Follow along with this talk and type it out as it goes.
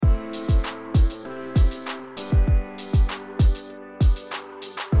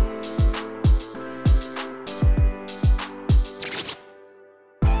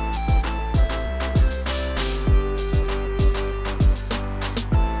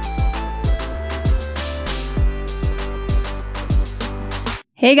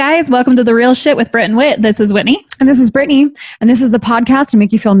Hey guys, welcome to The Real Shit with Britt and Whit. This is Whitney. And this is Brittany. And this is the podcast to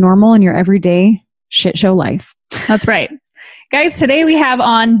make you feel normal in your everyday shit show life. That's right. Guys, today we have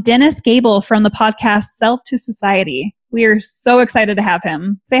on Dennis Gable from the podcast Self to Society. We are so excited to have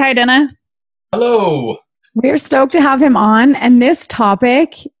him. Say hi, Dennis. Hello. We're stoked to have him on. And this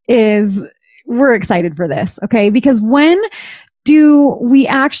topic is, we're excited for this, okay? Because when do we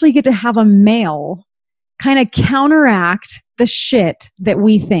actually get to have a male kind of counteract the shit that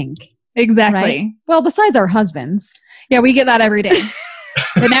we think? Exactly. Right? Well, besides our husbands. Yeah, we get that every day.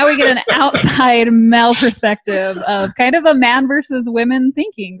 But now we get an outside male perspective of kind of a man versus women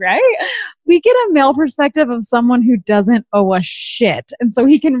thinking, right? We get a male perspective of someone who doesn't owe a shit. And so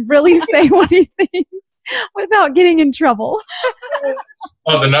he can really say what he thinks without getting in trouble.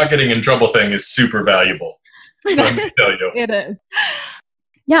 Oh, the not getting in trouble thing is super valuable. Let me tell you. It is.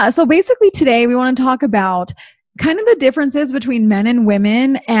 Yeah. So basically today we want to talk about kind of the differences between men and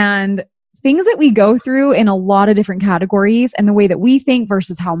women and things that we go through in a lot of different categories and the way that we think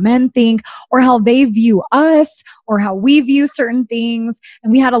versus how men think or how they view us or how we view certain things.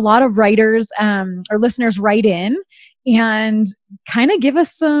 And we had a lot of writers or listeners write in and kind of give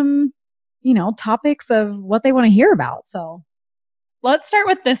us some, topics of what they want to hear about. So let's start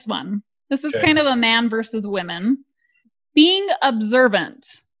with this one. This is kind of a man versus women. Being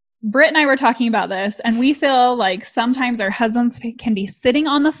observant. Britt and I were talking about this, and we feel like sometimes our husbands can be sitting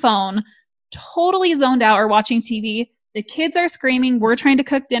on the phone, totally zoned out or watching TV. The kids are screaming. We're trying to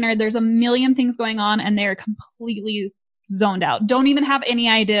cook dinner. There's a million things going on, and they're completely zoned out. Don't even have any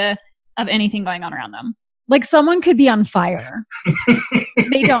idea of anything going on around them. Like someone could be on fire.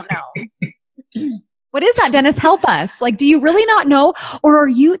 They don't know. What is that, Dennis? Help us. Like, do you really not know? Or are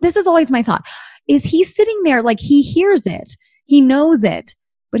you, this is always my thought. Is he sitting there like he hears it? He knows it,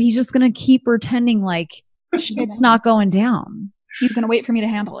 but he's just going to keep pretending like shit's not going down. He's going to wait for me to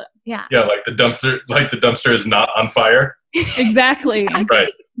handle it. Yeah. Yeah, like the dumpster is not on fire. Exactly.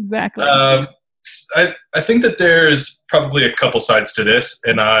 Right. Exactly. I think that there's probably a couple sides to this,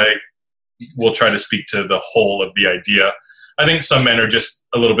 and I will try to speak to the whole of the idea. I think some men are just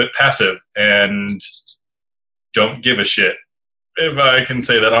a little bit passive and don't give a shit, if I can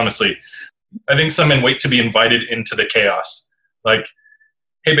say that honestly. I think some men wait to be invited into the chaos. Like,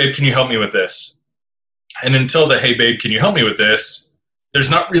 hey, babe, can you help me with this? And until the, hey, babe, can you help me with this, there's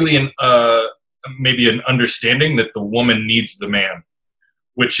not really maybe an understanding that the woman needs the man,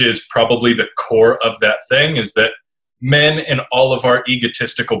 which is probably the core of that thing, is that men and all of our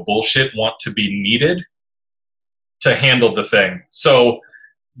egotistical bullshit want to be needed to handle the thing. So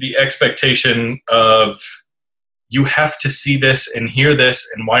the expectation of you have to see this and hear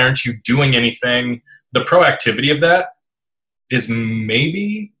this, and why aren't you doing anything? The proactivity of that is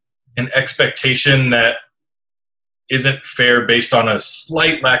maybe an expectation that isn't fair based on a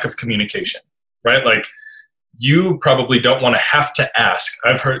slight lack of communication, right? Like, you probably don't want to have to ask.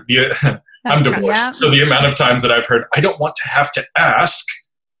 I've heard I'm divorced. So the amount of times that I've heard, I don't want to have to ask.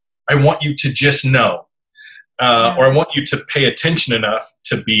 I want you to just know. Or I want you to pay attention enough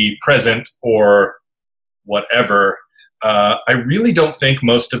to be present or whatever. I really don't think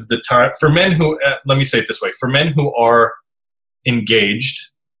most of the time, for men who, let me say it this way, for men who are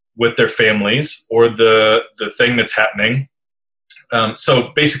engaged with their families or the thing that's happening,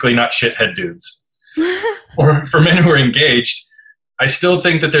 so basically not shithead dudes, or for men who are engaged, I still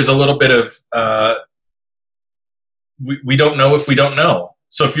think that there's a little bit of, we don't know if we don't know.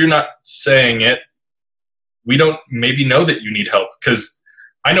 So if you're not saying it, we don't maybe know that you need help. Because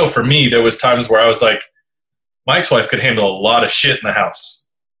I know for me, there was times where I was like, my ex-wife could handle a lot of shit in the house.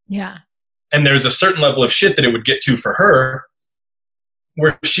 Yeah. And there's a certain level of shit that it would get to for her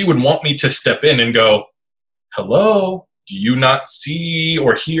where she would want me to step in and go, hello, do you not see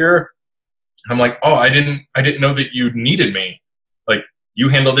or hear? I'm like, oh, I didn't know that you needed me. Like, you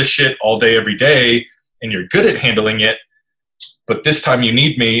handle this shit all day, every day, and you're good at handling it. But this time you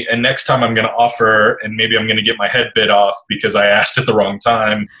need me, and next time I'm going to offer, and maybe I'm going to get my head bit off because I asked at the wrong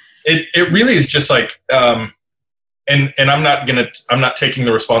time. It really is just like, and I'm not taking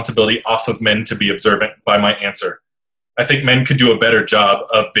the responsibility off of men to be observant by my answer. I think men could do a better job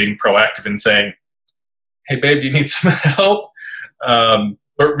of being proactive and saying, hey, babe, do you need some help?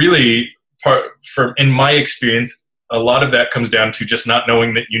 But really, in my experience, a lot of that comes down to just not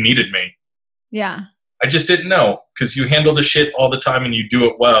knowing that you needed me. Yeah. I just didn't know because you handle the shit all the time and you do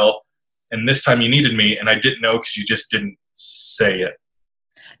it well. And this time you needed me and I didn't know because you just didn't say it.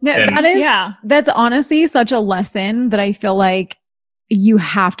 No, that's honestly such a lesson that I feel like you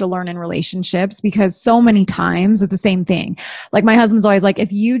have to learn in relationships, because so many times it's the same thing. Like my husband's always like,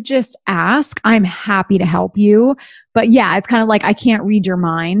 if you just ask, I'm happy to help you. But yeah, it's kind of like, I can't read your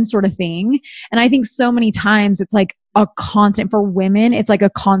mind sort of thing. And I think so many times it's like a constant for women. It's like a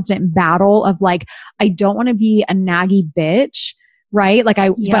constant battle of like, I don't want to be a naggy bitch. Right. Like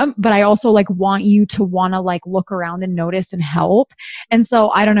but I also like want you to want to like look around and notice and help. And so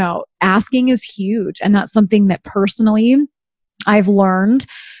I don't know, asking is huge. And that's something that personally I've learned,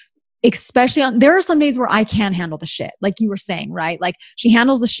 especially there are some days where I can handle the shit. Like you were saying, right? Like she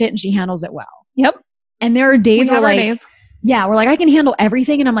handles the shit and she handles it well. Yep. And there are days where like, yeah, we're like, I can handle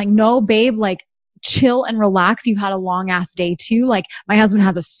everything. And I'm like, no, babe, like chill and relax. You've had a long ass day too. Like my husband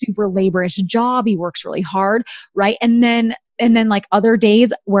has a super laborious job. He works really hard. Right. And then like other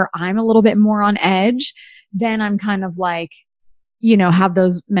days where I'm a little bit more on edge, then I'm kind of like, you know, have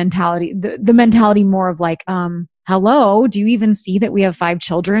those mentality, the mentality more of like, hello, do you even see that we have 5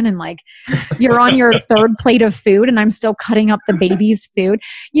 children and like you're on your 3rd plate of food and I'm still cutting up the baby's food?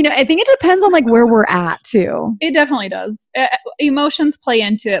 You know, I think it depends on like where we're at too. It definitely does. Emotions play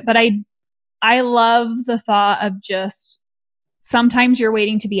into it, but I love the thought of just sometimes you're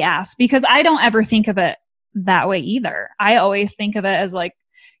waiting to be asked, because I don't ever think of it that way either. I always think of it as like,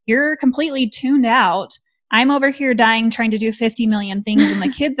 you're completely tuned out. I'm over here dying trying to do 50 million things and the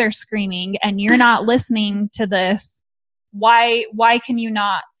kids are screaming and you're not listening to this. Why can you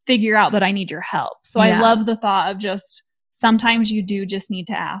not figure out that I need your help? So I love the thought of just sometimes you do just need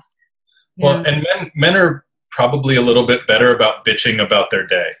to ask. Well, and men are probably a little bit better about bitching about their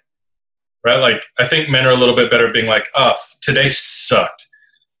day, right? Like I think men are a little bit better at being like, oh, today sucked.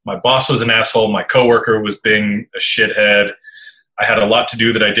 My boss was an asshole. My coworker was being a shithead. I had a lot to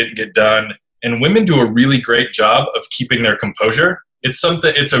do that I didn't get done. And women do a really great job of keeping their composure. It's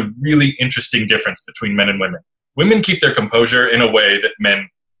a really interesting difference between men and women. Women keep their composure in a way that men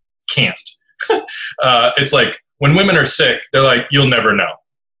can't. It's like when women are sick, they're like, you'll never know.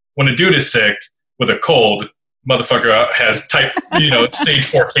 When a dude is sick with a cold, motherfucker has stage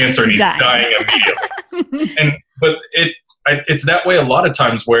 4 cancer and he's dying immediately. But it's that way a lot of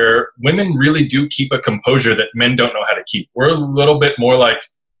times where women really do keep a composure that men don't know how to keep. We're a little bit more like,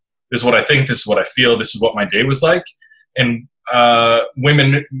 this is what I think, this is what I feel, this is what my day was like. And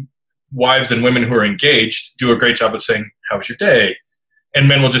wives and women who are engaged do a great job of saying, how was your day? And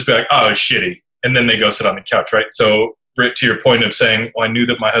men will just be like, oh, it's shitty. And then they go sit on the couch, right? So, Britt, to your point of saying, well, I knew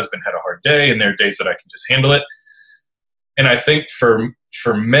that my husband had a hard day and there are days that I can just handle it. And I think for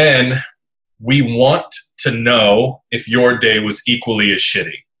men, we want to know if your day was equally as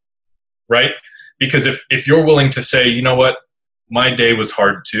shitty, right? Because if you're willing to say, you know what, my day was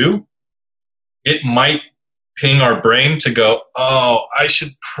hard too, it might ping our brain to go, oh, I should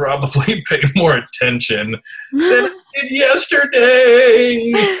probably pay more attention than I did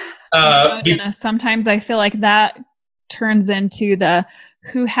yesterday. Oh, goodness. Sometimes I feel like that turns into the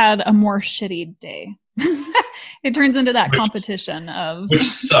who had a more shitty day. It turns into that competition of... Which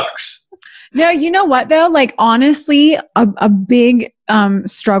sucks. No, you know what though? Like honestly, a big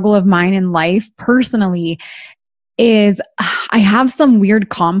struggle of mine in life personally is I have some weird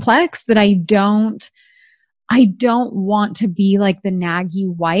complex that I don't want to be like the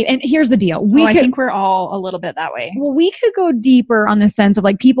naggy wife. And here's the deal. I think we're all a little bit that way. Well, we could go deeper on the sense of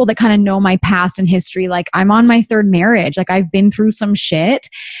like people that kind of know my past and history. Like I'm on my 3rd marriage. Like I've been through some shit.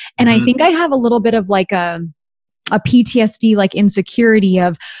 And I think I have a little bit of like a PTSD, like insecurity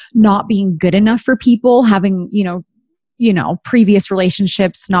of not being good enough for people, having, previous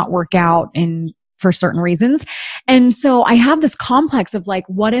relationships not work out for certain reasons. And so I have this complex of like,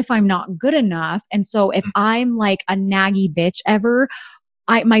 what if I'm not good enough? And so if I'm like a naggy bitch ever,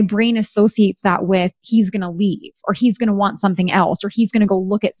 my brain associates that with he's going to leave or he's going to want something else or he's going to go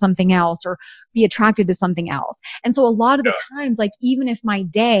look at something else or be attracted to something else. And so a lot of the times, like even if my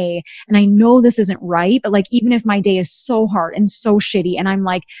day, and I know this isn't right, but like even if my day is so hard and so shitty and I'm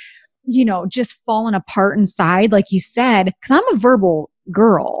like, just falling apart inside, like you said, because I'm a verbal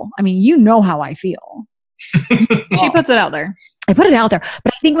girl. I mean, you know how I feel. She puts it out there. I put it out there.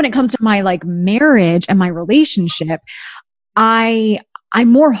 But I think when it comes to my like marriage and my relationship, I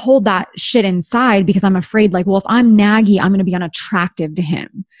more hold that shit inside because I'm afraid like, well, if I'm naggy, I'm going to be unattractive to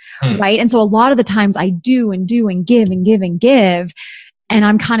him. Right. And so a lot of the times I do and give and give and give, and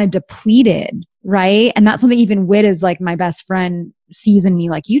I'm kind of depleted. Right. And that's something even Whit is like my best friend sees in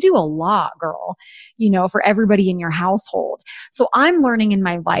me, like you do a lot, girl, for everybody in your household. So I'm learning in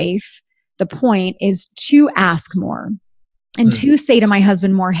my life, the point is to ask more and to say to my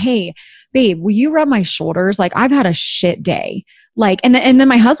husband more, hey, babe, will you rub my shoulders? Like I've had a shit day. Like, and then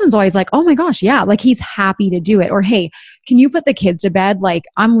my husband's always like, oh my gosh, yeah, like he's happy to do it. Or, hey, can you put the kids to bed? Like,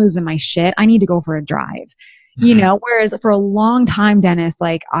 I'm losing my shit. I need to go for a drive, you know? Whereas for a long time, Dennis,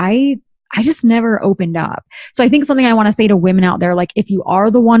 like I just never opened up. So I think something I want to say to women out there, like if you are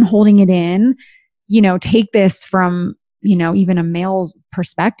the one holding it in, you know, take this from, you know, even a male's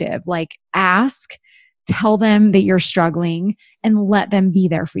perspective, like ask, tell them that you're struggling and let them be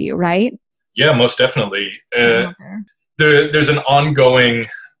there for you. Right. Yeah, most definitely. There's an ongoing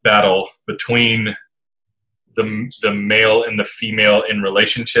battle between the male and the female in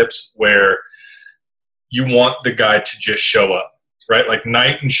relationships where you want the guy to just show up, right? Like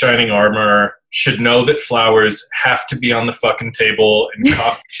knight in shining armor, should know that flowers have to be on the fucking table and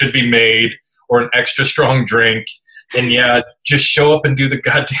coffee should be made or an extra strong drink. And yeah, just show up and do the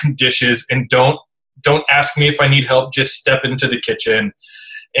goddamn dishes and don't ask me if I need help. Just step into the kitchen.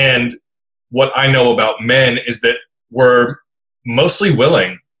 And what I know about men is that we're mostly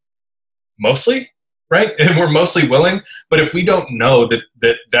willing, right? And we're mostly willing, but if we don't know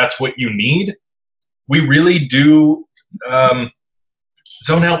that that's what you need, we really do,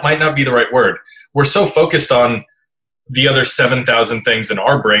 zone out might not be the right word. We're so focused on the other 7,000 things in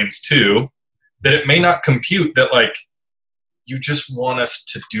our brains too, that it may not compute that like, you just want us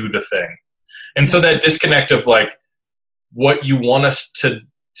to do the thing. And so that disconnect of like what you want us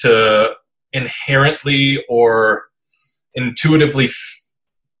to inherently or intuitively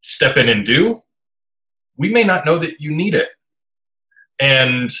step in and do, we may not know that you need it.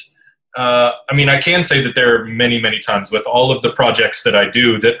 And I mean, I can say that there are many, many times with all of the projects that I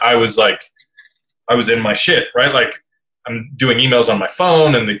do that I was in my shit, right? Like I'm doing emails on my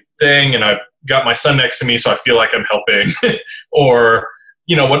phone and the thing, and I've got my son next to me, so I feel like I'm helping. Or,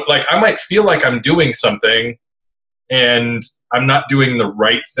 you know what, like I might feel like I'm doing something and I'm not doing the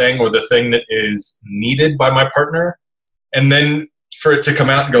right thing or the thing that is needed by my partner. And then for it to come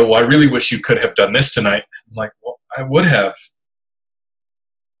out and go, well, I really wish you could have done this tonight. I'm like, well, I would have.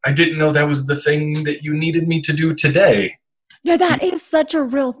 I didn't know that was the thing that you needed me to do today. No, that is such a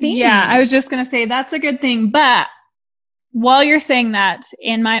real thing. Yeah, I was just going to say that's a good thing. But while you're saying that,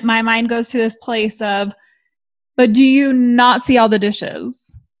 in my mind goes to this place of, but do you not see all the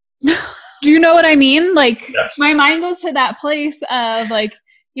dishes? Do you know what I mean? Like, yes. My mind goes to that place of like,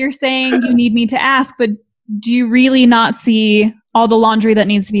 you're saying you need me to ask, but do you really not see all the laundry that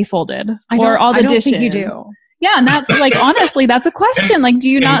needs to be folded or all the dishes? I don't think you do. Yeah, and that's like, honestly, that's a question. Like, do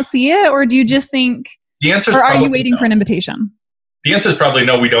you not see it, or do you just think, the answer is or are you waiting for an invitation? The answer is probably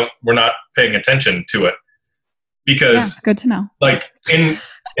no, we're not paying attention to it. Because good to know. Like in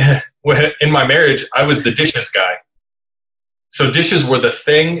my marriage, I was the dishes guy. So dishes were the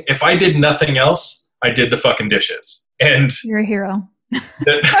thing. If I did nothing else, I did the fucking dishes. And you're a hero.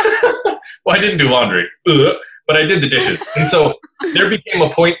 Well, I didn't do laundry, but I did the dishes. And so there became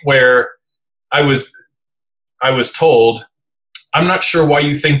a point where I was told, I'm not sure why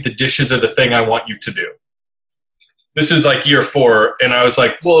you think the dishes are the thing I want you to do. This is like year 4. And I was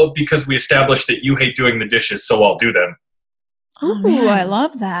like, well, because we established that you hate doing the dishes, so I'll do them. Oh, I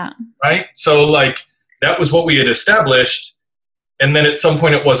love that. Right? So like that was what we had established. And then at some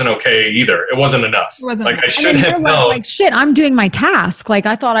point it wasn't okay either. It wasn't enough. I should have known. Like, shit, I'm doing my task. Like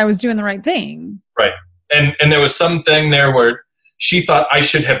I thought I was doing the right thing. Right. And there was something there where she thought I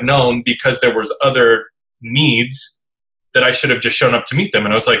should have known because there was other needs that I should have just shown up to meet them.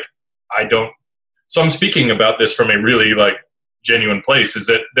 And I was like, I don't. So I'm speaking about this from a really like genuine place, is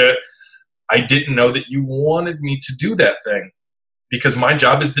that I didn't know that you wanted me to do that thing because my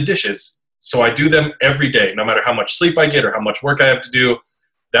job is the dishes. So I do them every day, no matter how much sleep I get or how much work I have to do.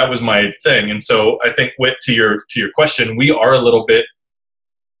 That was my thing. And so I think, Whit, to your question, we are a little bit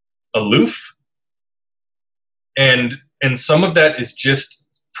aloof. And some of that is just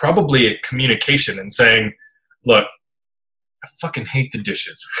probably a communication and saying, look, I fucking hate the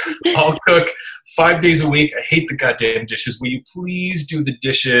dishes. I'll cook 5 days a week. I hate the goddamn dishes. Will you please do the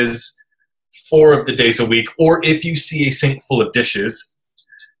dishes 4 of the days a week? Or if you see a sink full of dishes,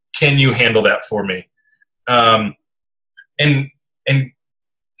 can you handle that for me? And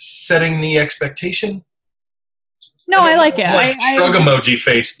setting the expectation. No, I like it. Shrug emoji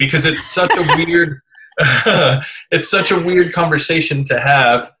face, because it's such a weird, it's such a weird conversation to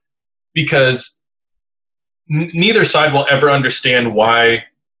have, because neither side will ever understand why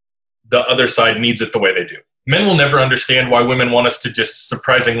the other side needs it the way they do. Men will never understand why women want us to just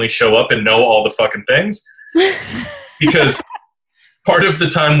surprisingly show up and know all the fucking things. Because part of the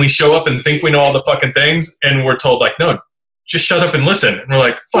time we show up and think we know all the fucking things, and we're told like, no, just shut up and listen. And we're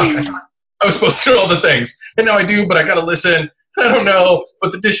like, fuck, I thought I was supposed to know all the things. And now I do, but I gotta listen. I don't know,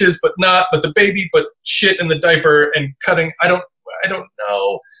 but the dishes, but not, but the baby, but shit in the diaper and cutting. I don't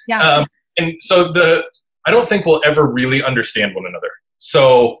know. Yeah. And so I don't think we'll ever really understand one another.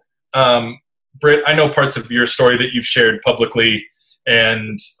 So, Britt, I know parts of your story that you've shared publicly,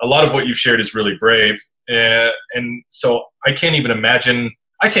 and a lot of what you've shared is really brave. And so I can't imagine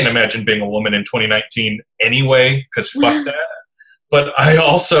being a woman in 2019 anyway, because fuck that. But I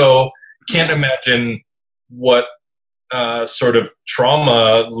also can't imagine what sort of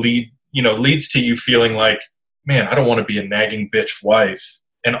trauma leads to you feeling like, man, I don't want to be a nagging bitch wife,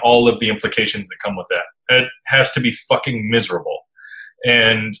 and all of the implications that come with that. It has to be fucking miserable.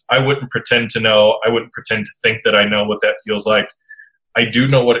 And I wouldn't pretend to know. I wouldn't pretend to think that I know what that feels like. I do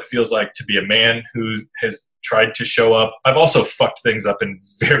know what it feels like to be a man who has tried to show up. I've also fucked things up in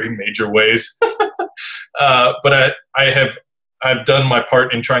very major ways. But I've done my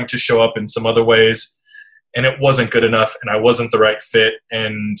part in trying to show up in some other ways, and it wasn't good enough, and I wasn't the right fit.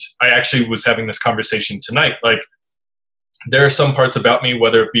 And I actually was having this conversation tonight. Like, there are some parts about me,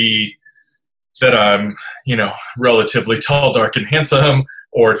 whether it be that I'm, relatively tall, dark, and handsome,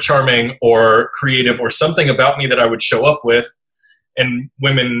 or charming, or creative, or something about me that I would show up with, and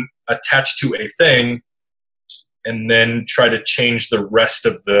women attach to a thing and then try to change the rest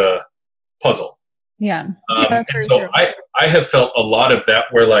of the puzzle. Yeah. And so I have felt a lot of that,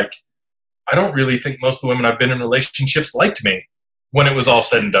 where like, I don't really think most of the women I've been in relationships liked me when it was all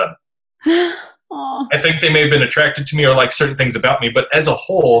said and done. I think they may have been attracted to me or like certain things about me, but as a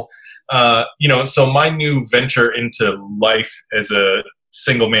whole, so my new venture into life as a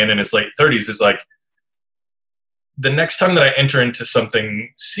single man in his late 30s is like, the next time that I enter into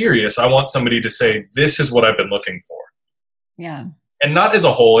something serious, I want somebody to say, this is what I've been looking for. Yeah. And not as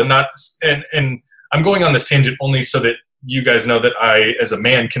a whole, and I'm going on this tangent only so that you guys know that I, as a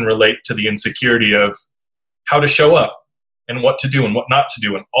man, can relate to the insecurity of how to show up and what to do and what not to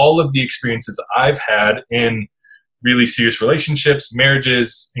do. And all of the experiences I've had in really serious relationships,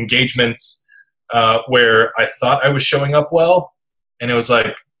 marriages, engagements, where I thought I was showing up well, and it was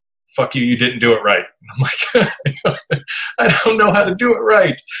like, fuck you, you didn't do it right. And I'm like, I don't know how to do it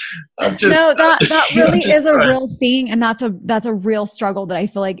right. That really is a real thing. And that's a real struggle that I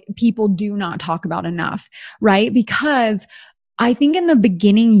feel like people do not talk about enough, right? Because I think in the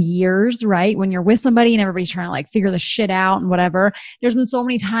beginning years, right, when you're with somebody and everybody's trying to like figure the shit out and whatever, there's been so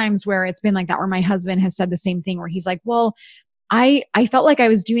many times where it's been like that, where my husband has said the same thing, where he's like, well, I felt like I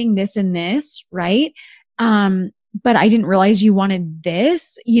was doing this and this, right? But I didn't realize you wanted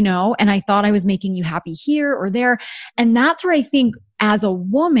this, and I thought I was making you happy here or there. And that's where I think as a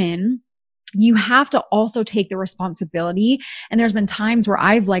woman, you have to also take the responsibility. And there's been times where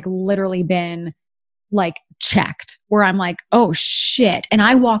I've like literally been like checked, where I'm like, oh shit. And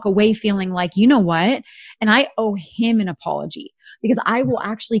I walk away feeling like, you know what? And I owe him an apology, because I will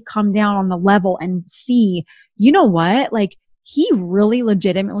actually come down on the level and see, you know what? Like, he really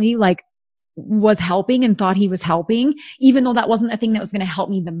legitimately like was helping and thought he was helping, even though that wasn't the thing that was going to help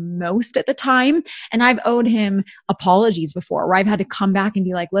me the most at the time. And I've owed him apologies before, where I've had to come back and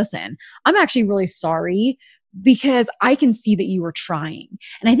be like, listen, I'm actually really sorry, because I can see that you were trying.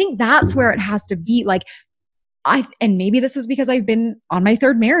 And I think that's where it has to be. Like, and maybe this is because I've been on my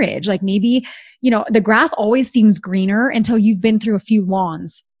third marriage. Like, maybe, the grass always seems greener until you've been through a few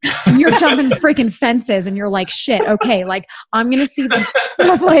lawns. And you're jumping freaking fences and you're like, shit, okay, like I'm going to see the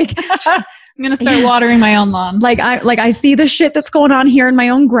like I'm going to start watering my own lawn. Like I see the shit that's going on here in my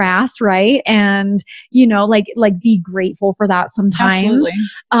own grass, right? And like be grateful for that sometimes.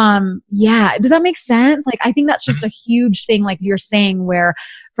 Absolutely. Yeah, does that make sense? Like, I think that's just a huge thing, like you're saying, where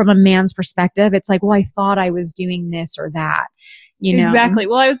from a man's perspective, it's like, well, I thought I was doing this or that, Exactly.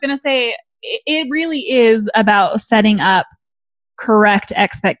 Well, I was going to say it really is about setting up correct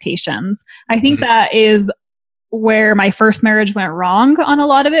expectations. I think that is where my first marriage went wrong on a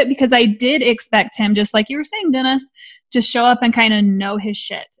lot of it, because I did expect him, just like you were saying, Dennis, to show up and kind of know his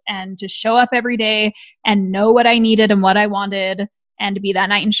shit, and to show up every day and know what I needed and what I wanted, and to be that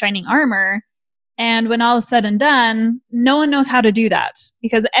knight in shining armor. And when all is said and done, no one knows how to do that,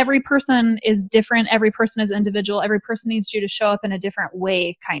 because every person is different. Every person is individual. Every person needs you to show up in a different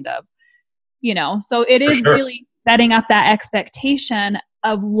way, kind of, so it is really setting up that expectation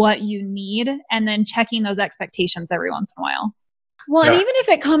of what you need, and then checking those expectations every once in a while. Well, and even if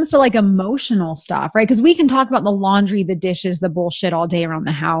it comes to like emotional stuff, right? Because we can talk about the laundry, the dishes, the bullshit all day around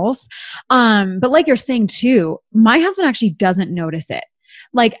the house. But like you're saying too, my husband actually doesn't notice it.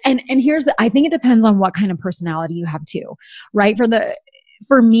 Like, and I think it depends on what kind of personality you have too, right?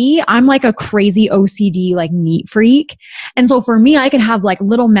 For me, I'm like a crazy OCD, like neat freak. And so for me, I can have like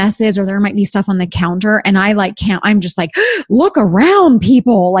little messes, or there might be stuff on the counter, and I like I'm just like, look around,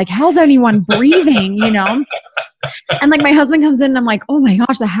 people. Like, how's anyone breathing, And like my husband comes in and I'm like, oh my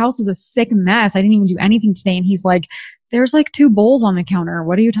gosh, the house is a sick mess. I didn't even do anything today. And he's like, there's like 2 bowls on the counter.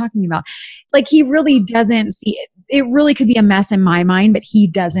 What are you talking about? Like he really doesn't see it. It really could be a mess in my mind, but he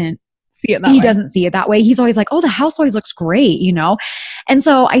doesn't see it that way. He doesn't see it that way. He's always like, oh, the house always looks great, you know? And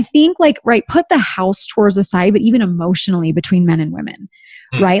so I think like, right, put the house chores aside, but even emotionally between men and women,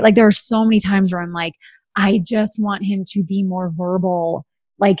 right? Like there are so many times where I'm like, I just want him to be more verbal.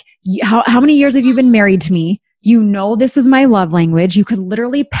 Like how many years have you been married to me? You know, this is my love language. You could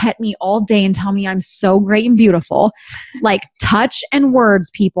literally pet me all day and tell me I'm so great and beautiful. Like touch and words,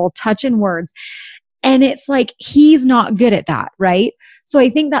 people, touch and words. And it's like, he's not good at that, right? So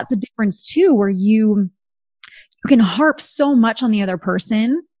I think that's the difference too, where you can harp so much on the other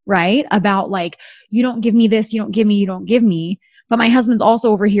person, right? About like, you don't give me this, you don't give me, you don't give me. But my husband's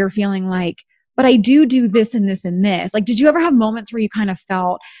also over here feeling like, but I do this and this and this. Like, did you ever have moments where you kind of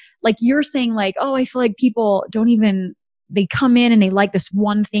felt like you're saying like, oh, I feel like people they come in and they like this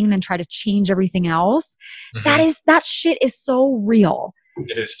one thing, then try to change everything else. That shit is so real.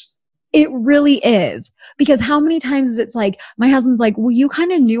 It is. It really is. Because how many times is it's like, my husband's like, well, you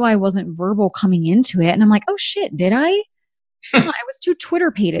kind of knew I wasn't verbal coming into it. And I'm like, oh shit, did I? I was too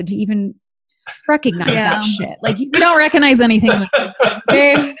Twitter-pated to even recognize that shit. Like, we don't recognize anything.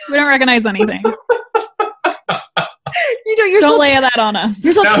 We don't recognize anything. Don't lay that on us.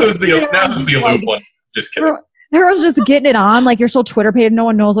 Now who's the aloof one? Just kidding. Everyone's just getting it on. Like, you're so Twitter-pated, no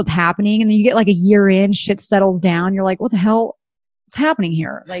one knows what's happening. And then you get like a year in, shit settles down. You're like, what the hell? What's happening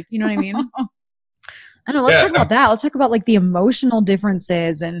here? Like, you know what I mean? I don't know. Let's talk about that. Let's talk about like the emotional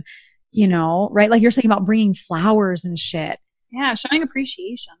differences and, you know, right? Like you're saying about bringing flowers and shit. Yeah. Showing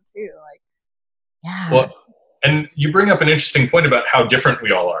appreciation too. Like, yeah. Well, and you bring up an interesting point about how different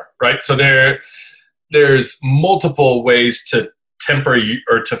we all are, right? So there's multiple ways to temper you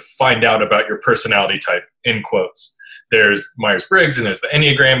or to find out about your personality type, in quotes. There's Myers-Briggs and there's the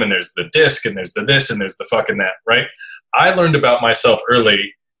Enneagram and there's the DISC and there's the this and there's the fucking that, right? I learned about myself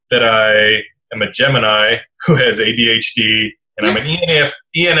early that I am a Gemini who has ADHD and I'm an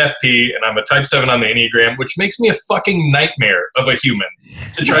ENFP and I'm a type 7 on the Enneagram, which makes me a fucking nightmare of a human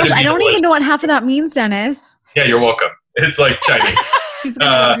to try to I don't even know what half of that means, Dennis. Yeah, you're welcome. It's like Chinese. She's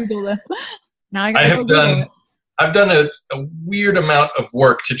going to Google this. Now I gotta Google it. I've done a weird amount of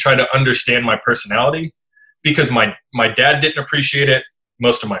work to try to understand my personality because my dad didn't appreciate it.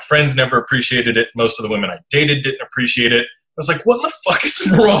 Most of my friends never appreciated it. Most of the women I dated didn't appreciate it. I was like, what in the fuck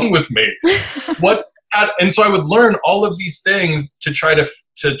is wrong with me? And so I would learn all of these things to try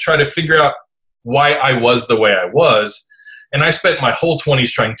to figure out why I was the way I was. And I spent my whole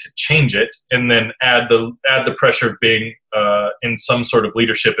 20s trying to change it and then add the pressure of being in some sort of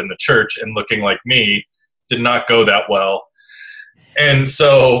leadership in the church and looking like me did not go that well. And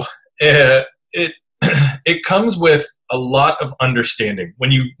so it comes with a lot of understanding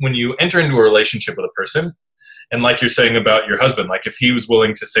when you enter into a relationship with a person. And like you're saying about your husband, like if he was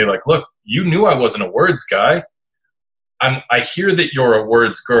willing to say like, look, you knew I wasn't a words guy. I hear that you're a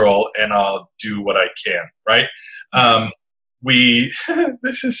words girl and I'll do what I can. Right.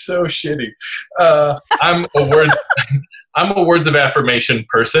 This is so shitty. I'm a words of affirmation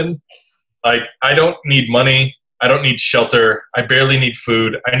person. Like I don't need money. I don't need shelter. I barely need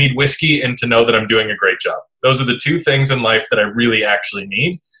food. I need whiskey and to know that I'm doing a great job. Those are the 2 things in life that I really actually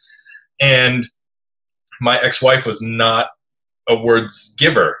need. And my ex-wife was not a words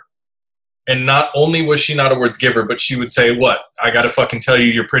giver. And not only was she not a words giver, but she would say, what? I got to fucking tell you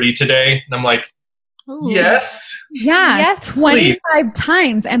you're pretty today. And I'm like, ooh. Yes. Yeah. Yes, 25 please.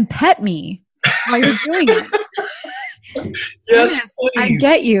 Times and pet me while you're doing it. Yes, please.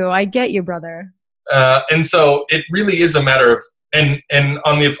 I get you, brother. And so it really is a matter of, and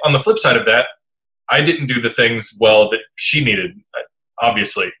on the flip side of that, I didn't do the things well that she needed,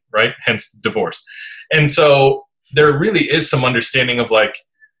 obviously, right? Hence divorce. And so there really is some understanding of like,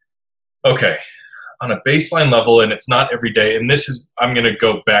 okay, on a baseline level, and it's not every day. And I'm going to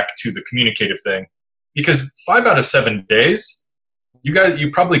go back to the communicative thing because 5 out of 7 days, you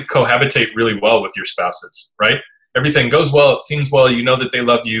probably cohabitate really well with your spouses, right? Everything goes well. It seems well. You know that they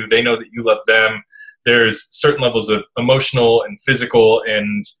love you. They know that you love them. There's certain levels of emotional and physical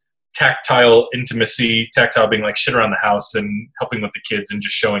and tactile intimacy, tactile being like shit around the house and helping with the kids and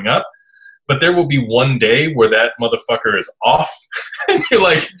just showing up. But there will be one day where that motherfucker is off and you're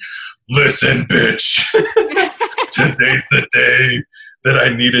like, listen, bitch, today's the day that I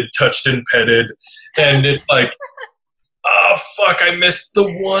needed touched and petted. And it's like, oh, fuck, I missed the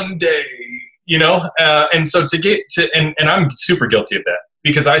one day, you know? And so to get to, and I'm super guilty of that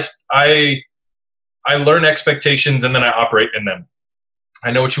because I learn expectations and then I operate in them.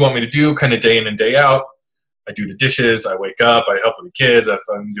 I know what you want me to do kind of day in and day out. I do the dishes, I wake up, I help with the kids, I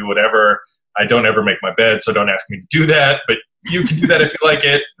fucking do whatever. I don't ever make my bed, so don't ask me to do that, but you can do that if you like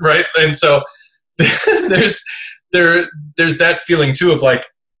it, right? And so there's that feeling too of like,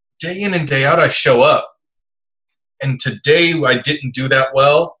 day in and day out, I show up. And today I didn't do that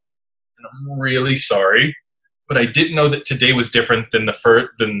well, and I'm really sorry. But I didn't know that today was different than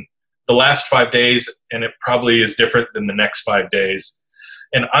the last 5 days, and it probably is different than the next 5 days.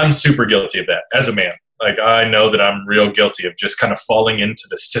 And I'm super guilty of that as a man. Like, I know that I'm real guilty of just kind of falling into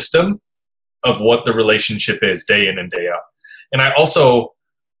the system of what the relationship is day in and day out. And I also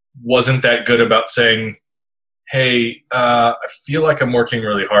wasn't that good about saying, hey, I feel like I'm working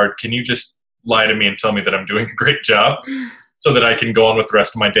really hard. Can you just lie to me and tell me that I'm doing a great job so that I can go on with the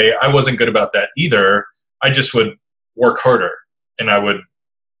rest of my day? I wasn't good about that either. I just would work harder, and I would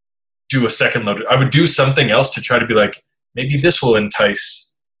do a second load. I would do something else to try to be like, maybe this will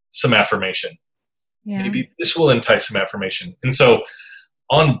entice some affirmation. Yeah. Maybe this will entice some affirmation. And so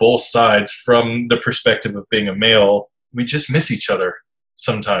on both sides, from the perspective of being a male, we just miss each other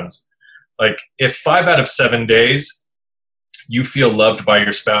sometimes. Like, if 5 out of 7 days you feel loved by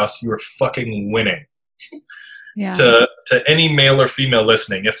your spouse, you are fucking winning. Yeah. To any male or female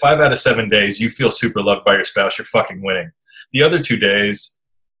listening, if 5 out of 7 days you feel super loved by your spouse, you're fucking winning. The other 2 days,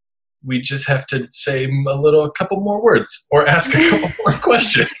 we just have to say a couple more words or ask a couple more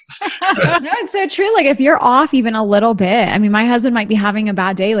questions. No, it's so true. Like, if you're off even a little bit, I mean, my husband might be having a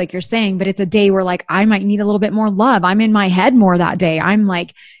bad day, like you're saying, but it's a day where like, I might need a little bit more love. I'm in my head more that day. I'm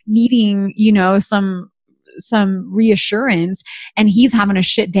like needing, some reassurance, and he's having a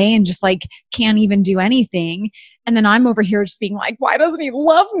shit day and just like can't even do anything. And then I'm over here just being like, why doesn't he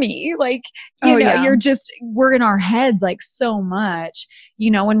love me? Like, we're in our heads like so much,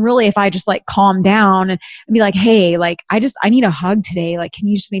 and really if I just like calm down and be like, hey, like, I need a hug today. Like, can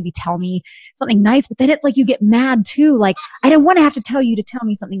you just maybe tell me something nice? But then it's like, you get mad too. Like, I don't want to have to tell you to tell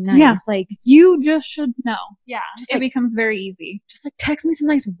me something nice. Yeah. Like, you just should know. Yeah. It becomes very easy. Just like, text me some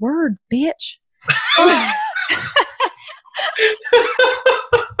nice word, bitch.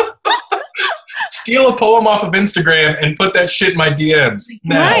 Steal a poem off of Instagram and put that shit in my DMs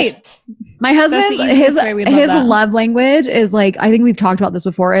now. Right. My husband's his love language is like, I think we've talked about this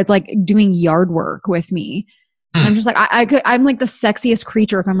before. It's like doing yard work with me. And I'm just like, I'm like the sexiest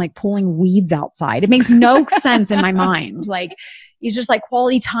creature if I'm like pulling weeds outside. It makes no sense in my mind. Like, he's just like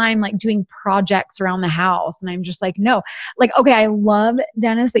quality time, like doing projects around the house. And I'm just like, no, like, okay, I love,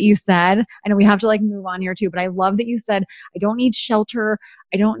 Dennis, that you said, I know we have to like move on here too, but I love that you said, I don't need shelter.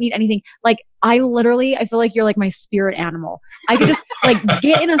 I don't need anything. Like, I feel like you're like my spirit animal. I could just like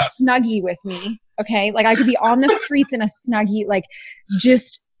get in a Snuggie with me. Okay. Like, I could be on the streets in a Snuggie, like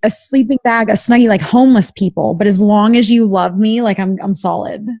just a sleeping bag, a Snuggie, like homeless people. But as long as you love me, like I'm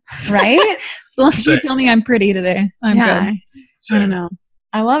solid. Right? As long as you tell me I'm pretty today, I'm good. I don't know.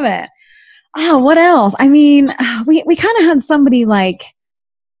 I love it. Oh, what else? I mean, we kind of had somebody like,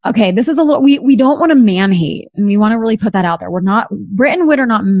 okay, this is a little, we don't want to man hate, and we want to really put that out there. Britt and Whit are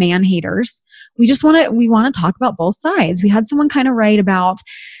not man haters. We want to talk about both sides. We had someone kind of write about,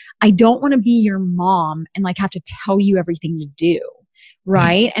 I don't want to be your mom and like have to tell you everything to do.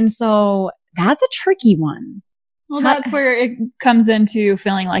 Right. Mm-hmm. And so that's a tricky one. Well, that's where it comes into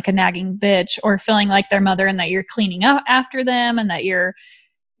feeling like a nagging bitch, or feeling like their mother, and that you're cleaning up after them, and that you're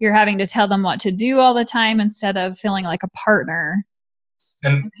having to tell them what to do all the time instead of feeling like a partner.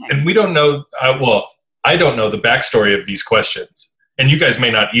 And we don't know, I don't know the backstory of these questions, and you guys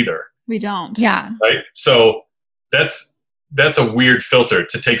may not either. We don't. Yeah. Right. So that's a weird filter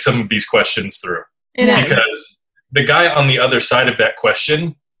to take some of these questions through. It is. Because the guy on the other side of that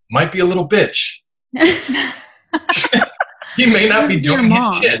question might be a little bitch. He may not be doing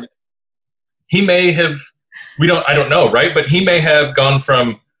his shit. He may have, I don't know, right? But he may have gone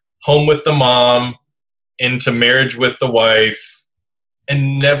from home with the mom into marriage with the wife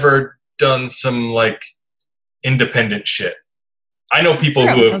and never done some like independent shit. I know people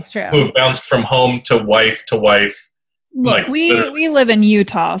who have bounced from home to wife to wife. Look, like, we live in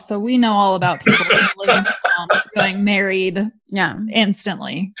Utah, so we know all about people who live in Utah going married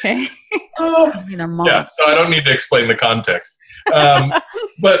instantly. Okay. Yeah, so I don't need to explain the context.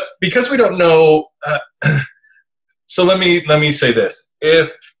 But because we don't know, so let me say this.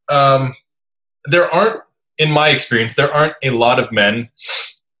 If there aren't, in my experience, there aren't a lot of men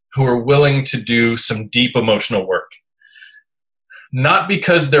who are willing to do some deep emotional work. Not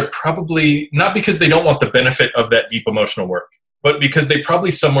because they don't want the benefit of that deep emotional work, but because they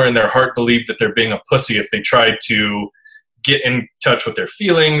probably somewhere in their heart believe that they're being a pussy if they try to get in touch with their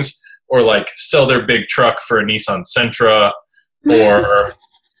feelings, or like sell their big truck for a Nissan Sentra or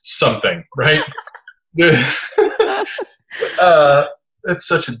something, right? That's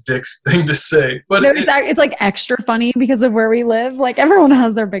such a dick's thing to say. But no, it's like extra funny because of where we live. Like everyone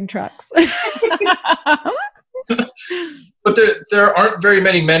has their big trucks. But there aren't very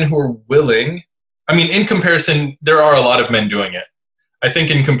many men who are willing. I mean, in comparison, there are a lot of men doing it. I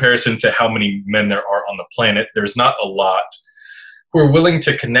think in comparison to how many men there are on the planet, there's not a lot who are willing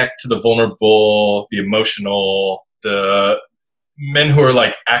to connect to the vulnerable, the emotional, the men who are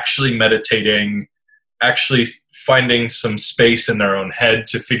like actually meditating, actually finding some space in their own head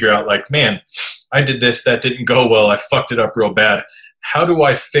to figure out like, man, I did this, that didn't go well, I fucked it up real bad. How do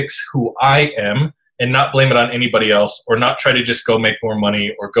I fix who I am and not blame it on anybody else, or not try to just go make more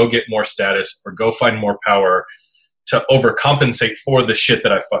money or go get more status or go find more power to overcompensate for the shit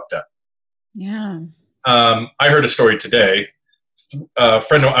that I fucked up? Yeah. I heard a story today. A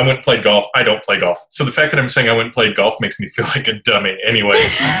friend, I went and played golf. I don't play golf. So the fact that I'm saying I went and played golf makes me feel like a dummy anyway.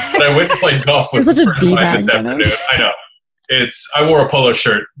 But I went and played golf with a friend of mine this afternoon. I know. I wore a polo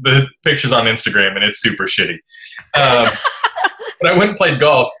shirt. The picture's on Instagram and it's super shitty. But I went and played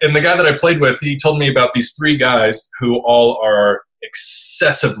golf, and the guy that I played with, he told me about these 3 guys who all are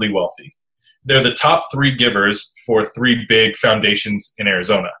excessively wealthy. They're the top 3 givers for 3 big foundations in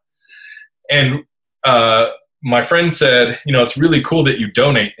Arizona. And my friend said, it's really cool that you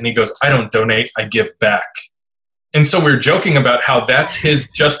donate. And he goes, I don't donate, I give back. And so we're joking about how that's his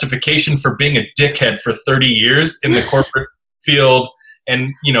justification for being a dickhead for 30 years in the corporate field,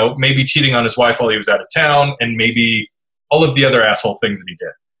 and, maybe cheating on his wife while he was out of town, and maybe all of the other asshole things that he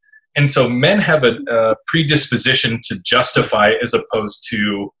did. And so men have a predisposition to justify as opposed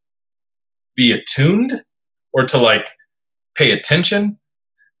to be attuned or to like pay attention.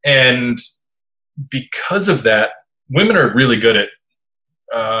 And because of that, women are really good at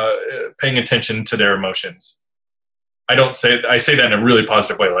paying attention to their emotions. I say that in a really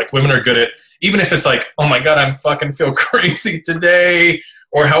positive way. Like, women are good at, even if it's like, oh my God, I'm fucking feel crazy today,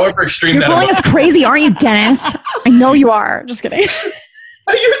 or however extreme You're calling us crazy, aren't you, Dennis? I know you are. Just kidding.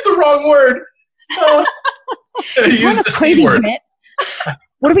 I used the wrong word. I used the C word.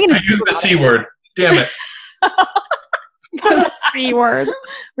 What are we going to do? I used the C word. Damn it. The C word.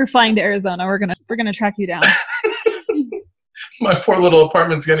 We're flying to Arizona. We're gonna track you down. My poor little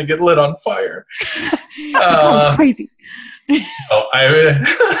apartment's gonna get lit on fire. That was crazy.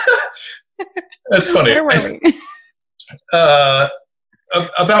 That's funny.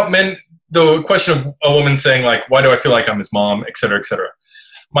 About men, the question of a woman saying like, why do I feel like I'm his mom, et cetera, et cetera.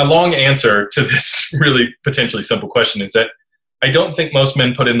 My long answer to this really potentially simple question is that I don't think most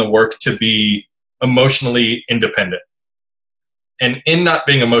men put in the work to be emotionally independent. And in not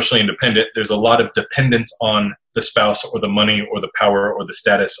being emotionally independent, there's a lot of dependence on the spouse or the money or the power or the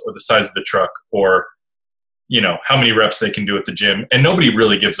status or the size of the truck or, how many reps they can do at the gym. And nobody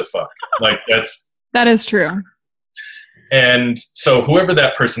really gives a fuck. Like, that is true. And so whoever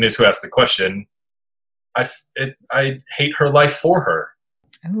that person is who asked the question, I hate her life for her.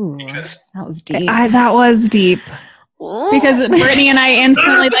 Ooh, that was deep. That was deep. Because Brittany and I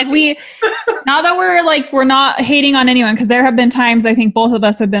instantly, now that we're not hating on anyone, because there have been times I think both of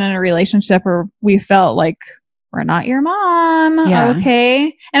us have been in a relationship where we felt like we're not your mom. Yeah. Okay.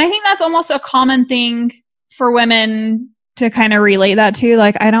 And I think that's almost a common thing for women to kind of relate that to.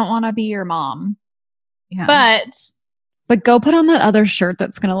 Like, I don't want to be your mom. Yeah. But go put on that other shirt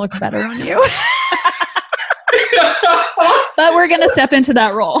that's going to look better on you. But we're going to step into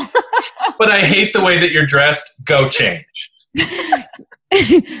that role. But I hate the way that you're dressed. Go change.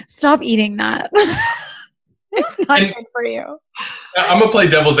 Stop eating that. It's not good for you. I'm going to play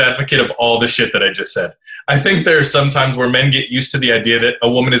devil's advocate of all the shit that I just said. I think there are some times where men get used to the idea that a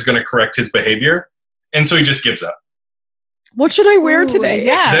woman is going to correct his behavior, and so he just gives up. What should I wear today?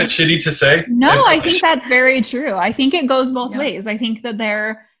 Yeah. Is that shitty to say? No, I think that's very true. I think it goes both ways. I think that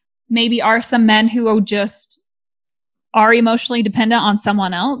there maybe are some men who just are emotionally dependent on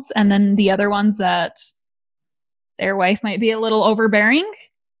someone else, and then the other ones that their wife might be a little overbearing.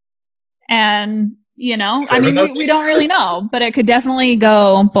 And, we don't really know, but it could definitely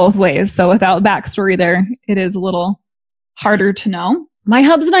go both ways. So without backstory there, it is a little harder to know. My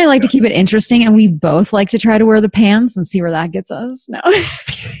hubs and I like to keep it interesting, and we both like to try to wear the pants and see where that gets us. No.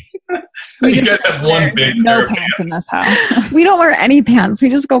 You guys have one big no pants in this house. We don't wear any pants. We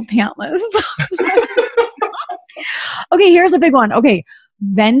just go pantless. Okay, here's a big one. Okay,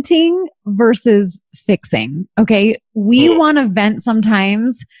 venting versus fixing. Okay, we want to vent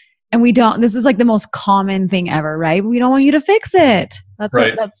sometimes, and we don't. This is like the most common thing ever, right? We don't want you to fix it. That's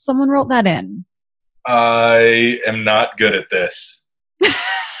right. That's someone wrote that in. I am not good at this.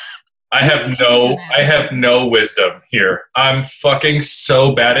 I have no wisdom here. I'm fucking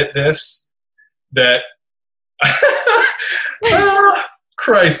so bad at this that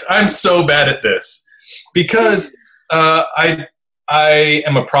Christ, I'm so bad at this because I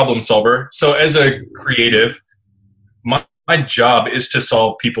am a problem solver. So as a creative, my job is to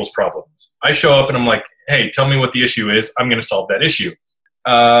solve people's problems. I show up and I'm like, hey, tell me what the issue is. I'm going to solve that issue.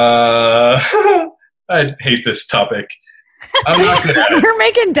 I hate this topic. I'm not good at it. You're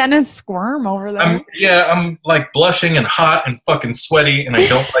making Dennis squirm over there. I'm like blushing and hot and fucking sweaty and I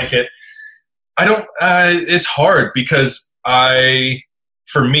don't like it. It's hard because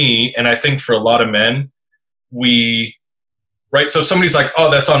for me, and I think for a lot of men, right? So somebody's like, oh,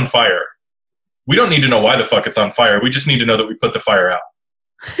 that's on fire. We don't need to know why the fuck it's on fire. We just need to know that we put the fire out.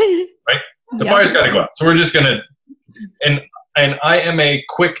 Right? The fire's got to go out. So we're just going to, and I am a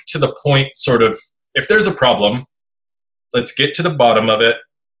quick to the point sort of, if there's a problem, let's get to the bottom of it.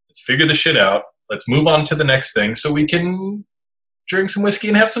 Let's figure the shit out. Let's move on to the next thing so we can drink some whiskey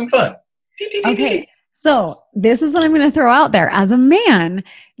and have some fun. Okay. So this is what I'm going to throw out there. As a man,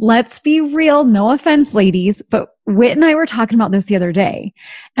 let's be real. No offense, ladies, but Whit and I were talking about this the other day.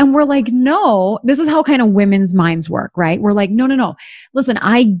 And we're like, no, this is how kind of women's minds work, right? We're like, no. Listen,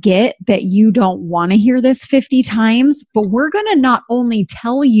 I get that you don't want to hear this 50 times, but we're going to not only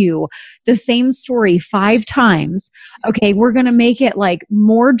tell you the same story 5 times. Okay. We're going to make it like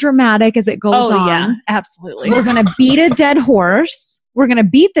more dramatic as it goes on. Yeah, absolutely. We're going to beat a dead horse. We're going to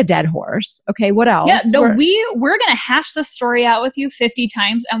beat the dead horse. Okay. What else? Yeah, no, we're going to hash the story out with you 50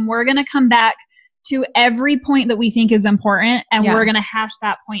 times and we're going to come back to every point that we think is important and we're going to hash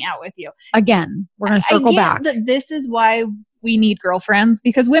that point out with you. Again, we're going to circle back. That this is why we need girlfriends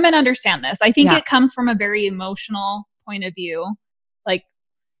because women understand this. I think it comes from a very emotional point of view. Like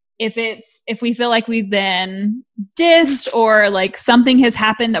if we feel like we've been dissed or like something has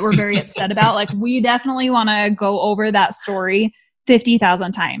happened that we're very upset about, like we definitely want to go over that story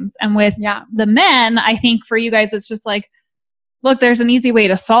 50,000 times. And with the men, I think for you guys, it's just like, look, there's an easy way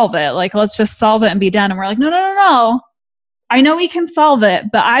to solve it. Like, let's just solve it and be done. And we're like, no. I know we can solve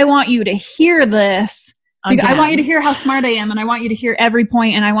it, but I want you to hear this. I want you to hear how smart I am. And I want you to hear every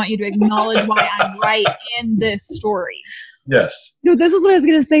point. And I want you to acknowledge why I'm right in this story. Yes. No, this is what I was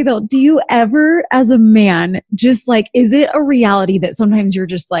going to say though. Do you ever, as a man, just like, is it a reality that sometimes you're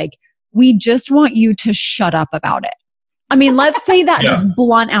just like, we just want you to shut up about it? I mean, let's say that just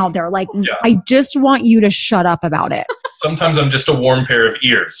blunt out there. Like, I just want you to shut up about it. Sometimes I'm just a warm pair of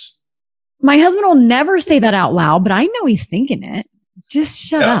ears. My husband will never say that out loud, but I know he's thinking it. Just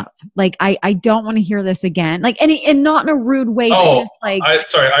shut up. Like, I don't want to hear this again. Like, and not in a rude way. Oh, just like,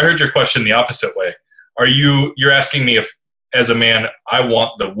 sorry. I heard your question the opposite way. You're asking me if, as a man, I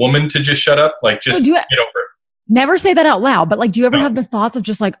want the woman to just shut up? Like, just get over it. Never say that out loud, but like, do you ever have the thoughts of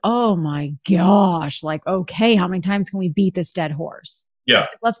just like, oh my gosh, like, okay, how many times can we beat this dead horse? Yeah. Like,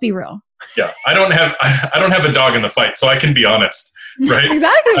 let's be real. Yeah. I don't have a dog in the fight, so I can be honest, right?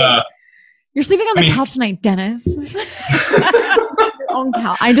 Exactly. You're sleeping on the couch tonight, Dennis. Your own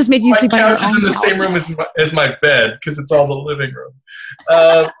couch. I just make you sleep on your own couch. My couch is in the same room as my bed because it's all the living room.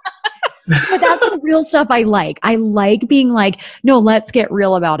 But that's the real stuff I like. I like being like, no, let's get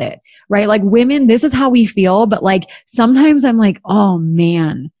real about it. Right? Like women, this is how we feel. But like sometimes I'm like, oh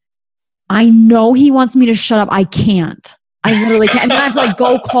man, I know he wants me to shut up. I can't. I literally can't. And then I have to like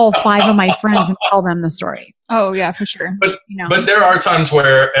go call 5 of my friends and tell them the story. Oh yeah, for sure. But there are times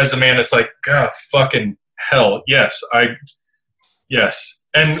where as a man, it's like, God, fucking hell. Yes. And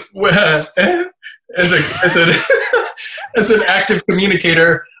as an active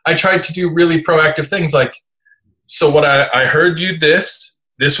communicator, I tried to do really proactive things like, so what I heard you this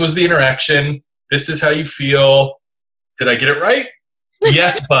was the interaction. This is how you feel. Did I get it right?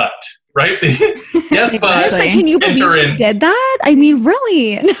 Yes, but, right? Yes, but. Can you believe you did that? I mean,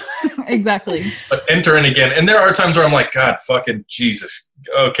 really? Exactly. But enter in again. And there are times where I'm like, God, fucking Jesus.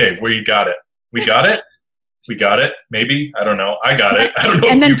 Okay, we got it. We got it. We got it. Maybe. I don't know. I got it. I don't know.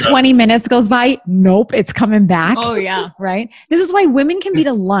 And then 20 minutes goes by. Nope. It's coming back. Oh, yeah. Right. This is why women can be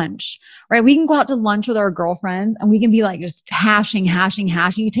to lunch, right? We can go out to lunch with our girlfriends and we can be like just hashing.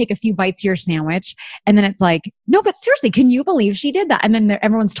 You take a few bites of your sandwich and then it's like, no, but seriously, can you believe she did that? And then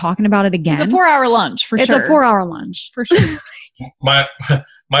everyone's talking about it again. It's a 4-hour lunch for sure. It's a 4-hour lunch for sure. My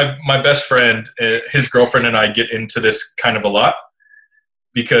best friend, his girlfriend and I get into this kind of a lot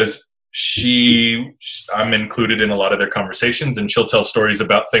because I'm included in a lot of their conversations and she'll tell stories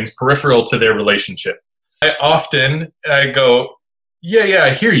about things peripheral to their relationship. I go, yeah, I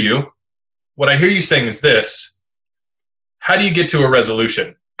hear you. What I hear you saying is this. How do you get to a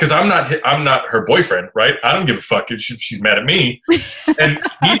resolution? Because I'm not her boyfriend, right? I don't give a fuck if she's mad at me. And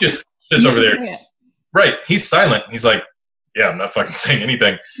he just sits over there. Right. He's silent. He's like, yeah, I'm not fucking saying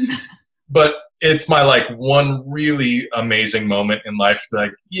anything. But it's my like one really amazing moment in life.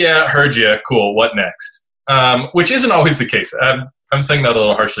 Like, yeah, heard you. Cool. What next? Which isn't always the case. I'm saying that a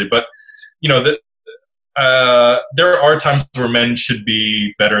little harshly, but you know, there are times where men should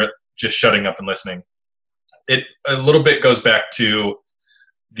be better at just shutting up and listening. It a little bit goes back to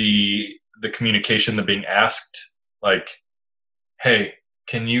the communication, the being asked, like, hey,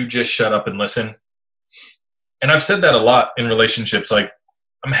 can you just shut up and listen? And I've said that a lot in relationships. Like,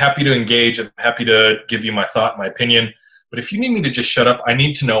 I'm happy to engage. I'm happy to give you my thought, my opinion. But if you need me to just shut up, I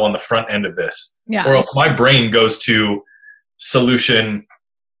need to know on the front end of this. Yeah. Or else my brain goes to solution,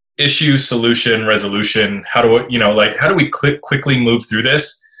 issue, solution, resolution. How do we quickly move through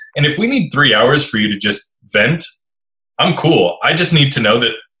this? And if we need 3 hours for you to just vent, I'm cool. I just need to know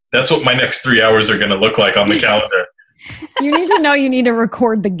that that's what my next 3 hours are going to look like on the calendar. You need to know you need to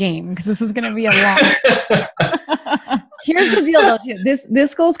record the game because this is going to be a long. Here's the deal, though. Too.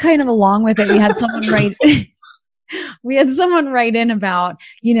 This goes kind of along with it. We had someone write in about,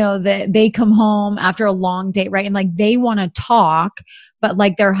 you know, that they come home after a long date, right? And like they want to talk, but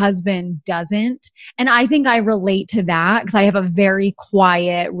like their husband doesn't. And I think I relate to that because I have a very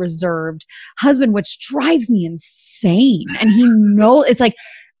quiet, reserved husband, which drives me insane. And he knows it's like,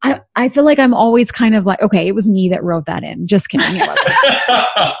 I feel like I'm always kind of like, okay, it was me that wrote that in. Just kidding. It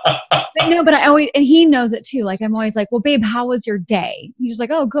wasn't. No, but I always, and he knows it too. Like, I'm always like, well, babe, how was your day? He's just like,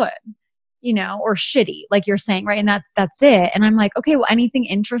 oh, good. You know, or shitty, like you're saying, right? And that's it. And I'm like, okay, well, anything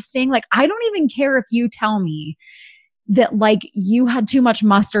interesting? Like, I don't even care if you tell me that like you had too much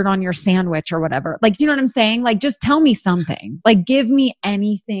mustard on your sandwich or whatever. Like, you know what I'm saying? Like, just tell me something. Like, give me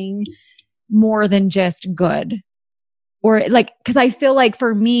anything more than just good. Or like, cause I feel like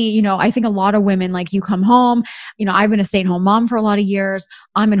for me, you know, I think a lot of women, like you come home, you know, I've been a stay-at-home mom for a lot of years.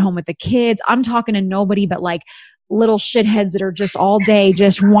 I'm at home with the kids. I'm talking to nobody but like little shitheads that are just all day,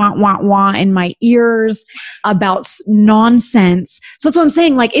 just wah in my ears about nonsense. So that's what I'm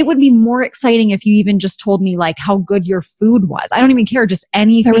saying. Like, it would be more exciting if you even just told me like how good your food was. I don't even care. Just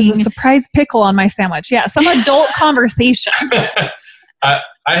anything. There was a surprise pickle on my sandwich. Yeah. Some adult conversation. I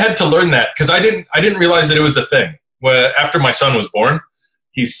had to learn that because I didn't realize that it was a thing. Well, after my son was born,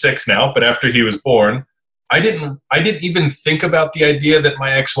 he's 6 now, but after he was born, I didn't even think about the idea that my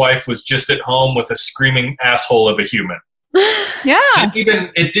ex-wife was just at home with a screaming asshole of a human. Yeah.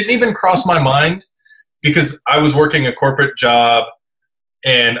 It didn't even cross my mind because I was working a corporate job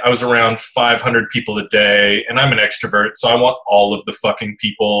and I was around 500 people a day and I'm an extrovert, so I want all of the fucking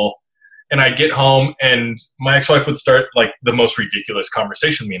people. And I'd get home and my ex-wife would start like the most ridiculous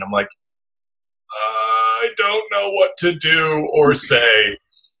conversation with me. And I'm like, I don't know what to do or say.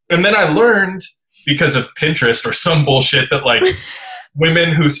 And then I learned because of Pinterest or some bullshit that like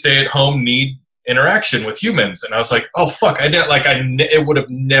women who stay at home need interaction with humans. And I was like, oh fuck, it would have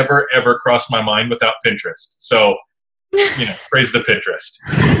never ever crossed my mind without Pinterest. So, you know, praise the Pinterest.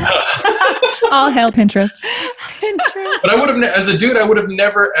 All hail Pinterest. But I would have, as a dude, I would have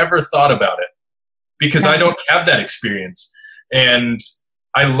never ever thought about it because I don't have that experience. And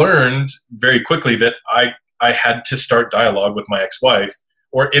I learned very quickly that I had to start dialogue with my ex-wife,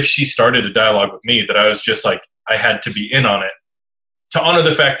 or if she started a dialogue with me, that I was just like, I had to be in on it to honor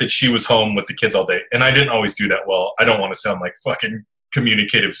the fact that she was home with the kids all day. And I didn't always do that well. I don't want to sound like fucking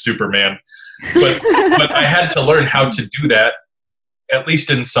communicative Superman, but I had to learn how to do that, at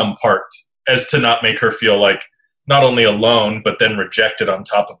least in some part, as to not make her feel like not only alone, but then rejected on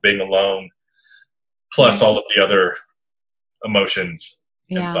top of being alone, plus all of the other emotions.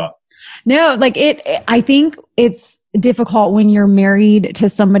 Yeah. No, like I think it's difficult when you're married to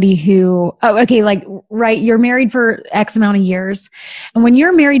somebody who, right, you're married for X amount of years. And when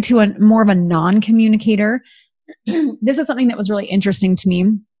you're married to more of a non-communicator, this is something that was really interesting to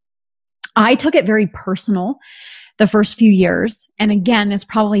me. I took it very personal the first few years. And again, this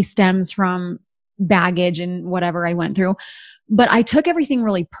probably stems from baggage and whatever I went through. But I took everything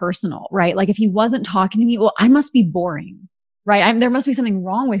really personal, right? Like if he wasn't talking to me, well, I must be boring. Right. There must be something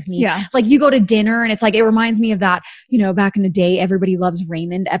wrong with me. Yeah. Like you go to dinner and it's like, it reminds me of that, you know, back in the day, Everybody Loves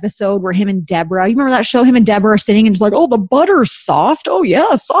Raymond episode where him and Deborah, you remember that show? Him and Deborah are sitting and just like, oh, the butter's soft. Oh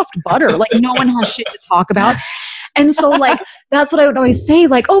yeah. Soft butter. Like no one has shit to talk about. And so like, that's what I would always say.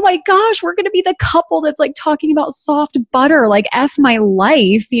 Like, oh my gosh, we're going to be the couple that's like talking about soft butter, like F my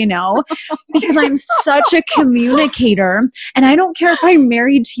life, you know, because I'm such a communicator and I don't care if I'm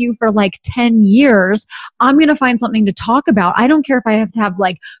married to you for like 10 years, I'm going to find something to talk about. I don't care if I have to have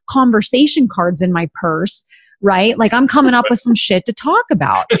like conversation cards in my purse, right? Like I'm coming up with some shit to talk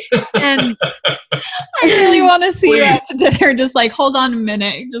about. And I really want to see you out to dinner. Just like, hold on a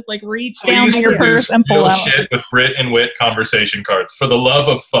minute. Just like reach down to your purse and pull out. Shit with Brit and Wit conversation cards. For the love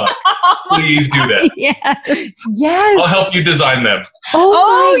of fuck, please do that. Yes. I'll help you design them.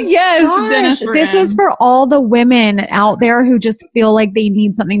 Oh yes, Dennis. This is for all the women out there who just feel like they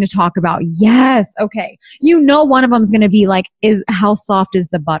need something to talk about. Yes. Okay. You know, one of them is going to be like, how soft is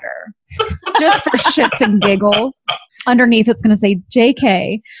the butter? Just for shits and giggles. Underneath, it's going to say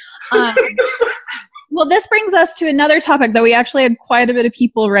JK. Well, this brings us to another topic that we actually had quite a bit of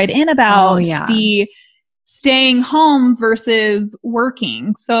people write in about, the staying home versus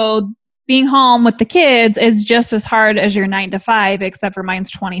working. So being home with the kids is just as hard as your 9 to 5, except for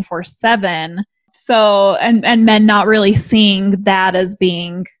mine's 24/7. So, and men not really seeing that as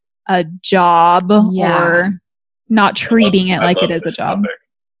being a job or not treating it like it is a job. Topic.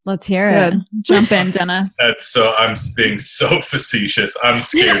 Let's hear it. Jump in, Dennis. So I'm being so facetious. I'm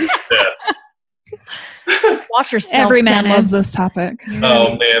scared to death. Watch yourself, Every man Dennis. loves this topic.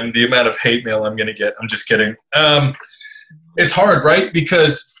 Oh man, the amount of hate mail I'm going to get. I'm just kidding. It's hard, right?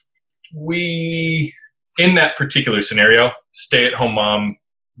 Because we, in that particular scenario, stay-at-home mom,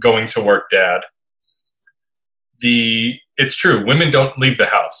 going to work dad, it's true. Women don't leave the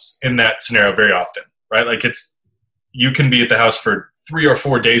house in that scenario very often, right? Like you can be at the house for 3 or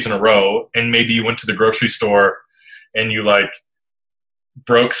 4 days in a row, and maybe you went to the grocery store and you like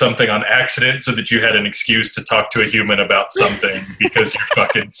broke something on accident so that you had an excuse to talk to a human about something because you're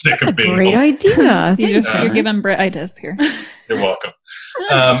fucking sick of being Great home. idea. You're giving Brit ideas here. You're welcome.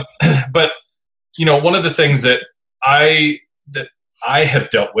 But you know, one of the things that I have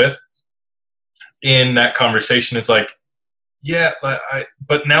dealt with in that conversation is like, yeah, but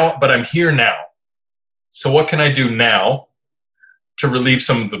I'm here now. So what can I do now to relieve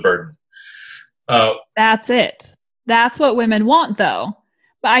some of the burden? That's it. That's what women want, though.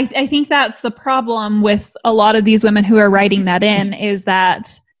 But I think that's the problem with a lot of these women who are writing that in, is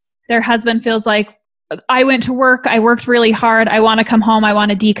that their husband feels like, I went to work, I worked really hard, I want to come home, I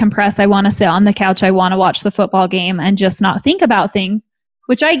want to decompress, I want to sit on the couch, I want to watch the football game and just not think about things,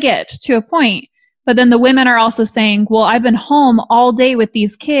 which I get to a point. But then the women are also saying, well, I've been home all day with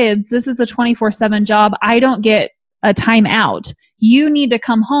these kids. This is a 24/7 job. I don't get a time out. You need to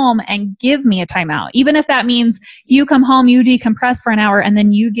come home and give me a timeout. Even if that means you come home, you decompress for an hour, and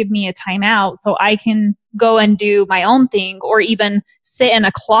then you give me a timeout so I can go and do my own thing, or even sit in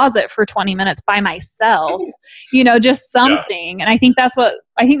a closet for 20 minutes by myself, just something. Yeah. And I think that's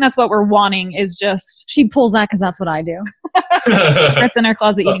what we're wanting, is just, she pulls that because that's what I do. It's in her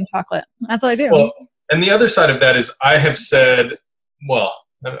closet eating chocolate. That's what I do. Well, and the other side of that is I have said, well,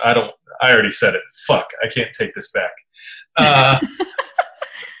 I already said it. Fuck, I can't take this back. I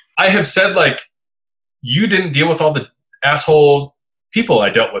have said, like, you didn't deal with all the asshole people I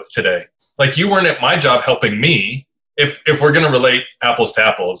dealt with today. Like, you weren't at my job helping me. If we're going to relate apples to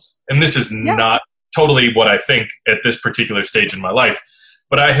apples, and this is not totally what I think at this particular stage in my life,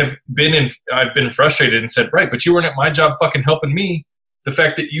 but I've been frustrated and said, right, but you weren't at my job fucking helping me. The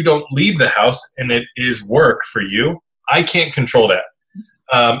fact that you don't leave the house and it is work for you, I can't control that.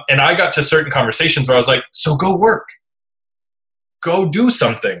 And I got to certain conversations where I was like, so go work. Go do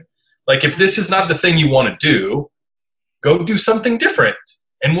something. Like, if this is not the thing you want to do, go do something different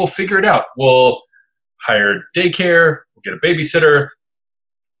and we'll figure it out. We'll hire daycare, we'll get a babysitter.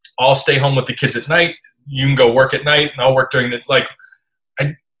 I'll stay home with the kids at night. You can go work at night and I'll work during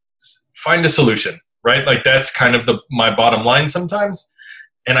I find a solution, right? Like, that's kind of my bottom line sometimes.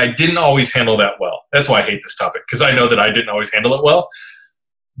 And I didn't always handle that well. That's why I hate this topic, because I know that I didn't always handle it well.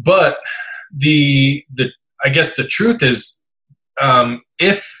 But I guess the truth is,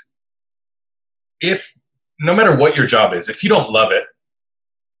 if no matter what your job is, if you don't love it,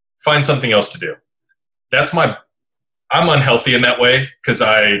 find something else to do. I'm unhealthy in that way because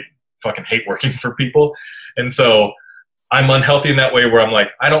I fucking hate working for people. And so I'm unhealthy in that way where I'm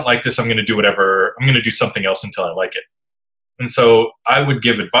like, I don't like this. I'm going to do whatever. I'm going to do something else until I like it. And so I would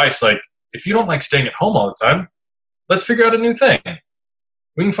give advice like, if you don't like staying at home all the time, let's figure out a new thing.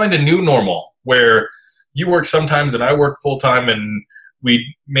 We can find a new normal where you work sometimes and I work full time and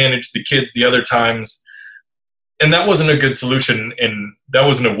we manage the kids the other times. And that wasn't a good solution, and that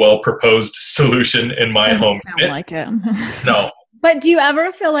wasn't a well-proposed solution in my home. Sound like it. No. But do you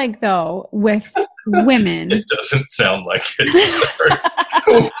ever feel like, though, with women... It doesn't sound like it.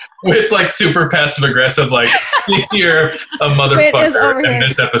 It's like super passive-aggressive, like, you're a motherfucker, and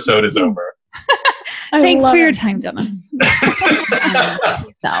this episode is over. Thanks for your time, Dennis.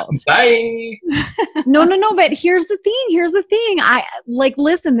 Peace out. Bye. No. But here's the thing. I like,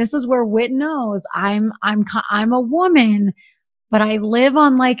 listen, this is where Whit knows I'm a woman, but I live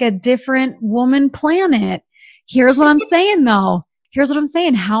on like a different woman planet. Here's what I'm saying though.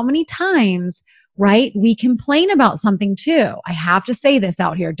 How many times, right? We complain about something too. I have to say this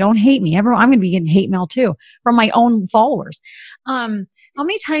out here. Don't hate me. Everyone, I'm going to be getting hate mail too from my own followers. How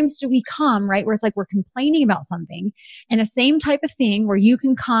many times do we come, right, where it's like we're complaining about something, and the same type of thing where you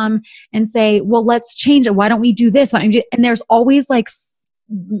can come and say, well, let's change it. Why don't we do this? And there's always like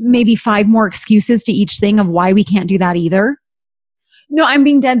maybe 5 more excuses to each thing of why we can't do that either. No, I'm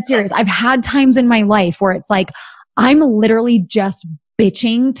being dead serious. I've had times in my life where it's like, I'm literally just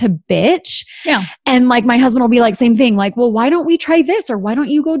bitching to bitch. Yeah. And like my husband will be like, same thing. Like, well, why don't we try this? Or why don't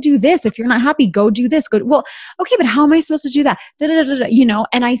you go do this? If you're not happy, go do this. Go. Well, okay, but how am I supposed to do that? You know?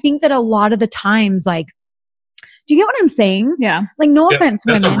 And I think that a lot of the times, like, do you get what I'm saying? Yeah. Like, no offense,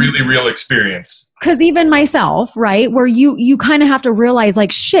 that's women. a really real experience. Because even myself, right? Where you kind of have to realize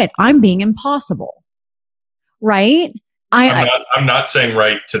like, shit, I'm being impossible. Right? I'm not saying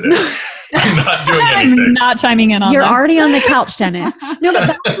right to this. I'm not doing anything. I'm not chiming in on You're that. already on the couch, Dennis. No, but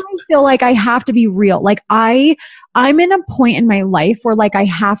that's why I feel like I have to be real. Like I'm in a point in my life where like I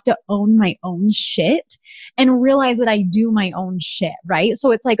have to own my own shit and realize that I do my own shit, right?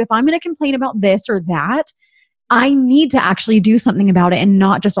 So it's like if I'm going to complain about this or that, I need to actually do something about it and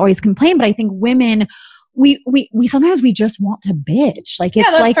not just always complain. But I think women, we sometimes we just want to bitch. Like it's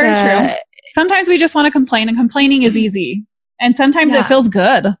that's like very true. Sometimes we just want to complain, and complaining is easy. And sometimes it feels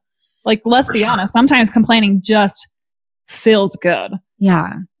good. Like, let's be honest. Sometimes complaining just feels good.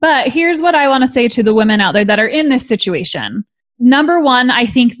 Yeah. But here's what I want to say to the women out there that are in this situation. Number one, I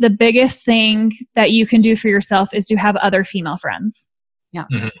think the biggest thing that you can do for yourself is to have other female friends. Yeah.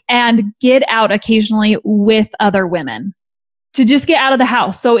 Mm-hmm. And get out occasionally with other women to just get out of the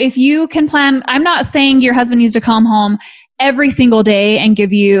house. So if you can plan, I'm not saying your husband needs to come home every single day and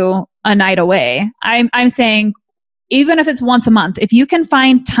give you a night away. I'm saying even if it's once a month, if you can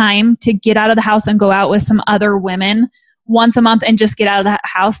find time to get out of the house and go out with some other women once a month and just get out of the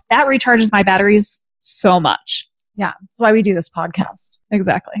house, that recharges my batteries so much. Yeah. That's why we do this podcast.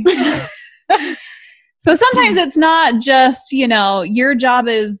 Exactly. So sometimes it's not just, your job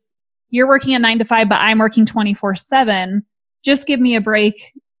is you're working a 9 to 5, but I'm working 24/7. Just give me a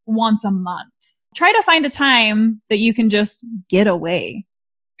break once a month. Try to find a time that you can just get away.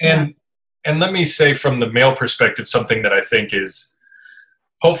 And let me say from the male perspective, something that I think is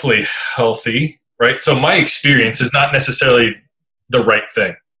hopefully healthy, right? So my experience is not necessarily the right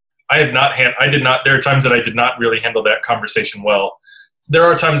thing. there are times that I did not really handle that conversation well. There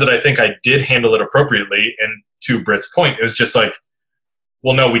are times that I think I did handle it appropriately. And to Britt's point, it was just like,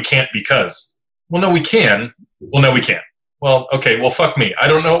 well, no, we can't because. Well, no, we can. Well, no, we can't. Well, okay, well, fuck me. I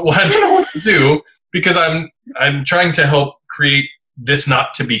don't know what to do because I'm trying to help create this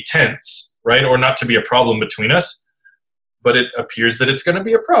not to be tense, right? Or not to be a problem between us. But it appears that it's going to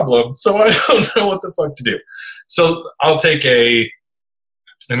be a problem. So I don't know what the fuck to do. So I'll take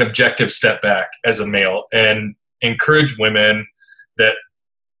an objective step back as a male and encourage women that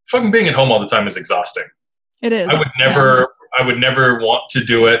fucking being at home all the time is exhausting. It is. I would never want to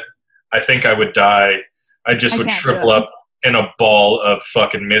do it. I think I would die. I just would shrivel up in a ball of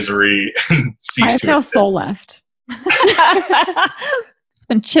fucking misery and cease to I have no soul left. It's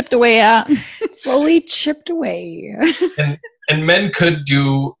been chipped away at. Slowly chipped away. And men could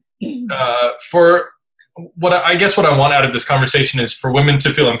do for what I guess what I want out of this conversation is for women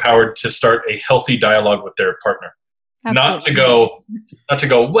to feel empowered to start a healthy dialogue with their partner. Absolutely. Not to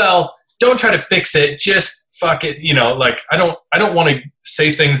go, well, don't try to fix it, just fuck it, like I don't want to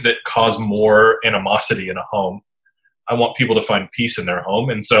say things that cause more animosity in a home. I want people to find peace in their home.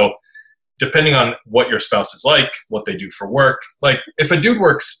 And so depending on what your spouse is like, what they do for work, like if a dude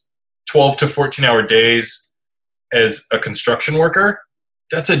works 12 to 14 hour days as a construction worker,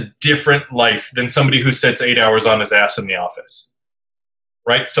 that's a different life than somebody who sits 8 hours on his ass in the office.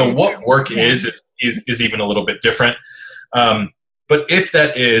 Right? So what work is even a little bit different. But if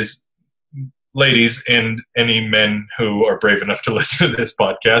that is, ladies and any men who are brave enough to listen to this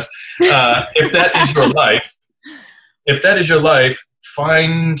podcast, if that is your life,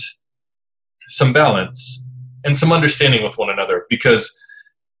 find some balance and some understanding with one another. Because,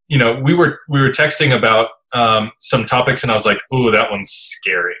 we were texting about some topics and I was like, ooh, that one's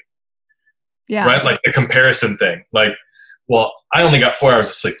scary. Yeah. Right? Like the comparison thing. Like, well, I only got 4 hours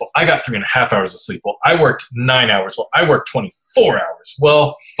of sleep. Well, I got 3.5 hours of sleep. Well, I worked 9 hours. Well, I worked 24 hours.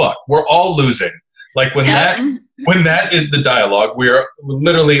 Well, fuck, we're all losing. Like when that is the dialogue, we're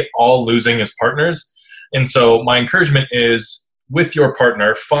literally all losing as partners. And so my encouragement is, with your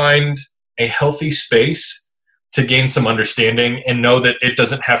partner, find a healthy space to gain some understanding and know that it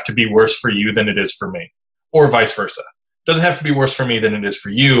doesn't have to be worse for you than it is for me, or vice versa. It doesn't have to be worse for me than it is for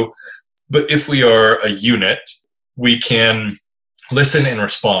you. But if we are a unit, we can listen and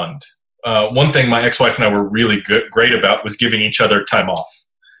respond. One thing my ex-wife and I were really great about was giving each other time off.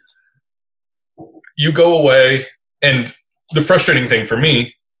 You go away, and the frustrating thing for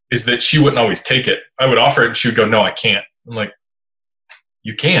me is that she wouldn't always take it. I would offer it, and she would go, "No, I can't." I'm like,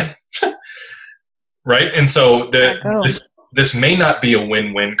 "You can." Right? And so this may not be a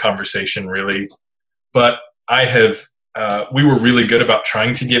win-win conversation, really, but we were really good about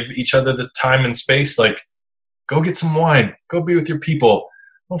trying to give each other the time and space. Like, go get some wine. Go be with your people.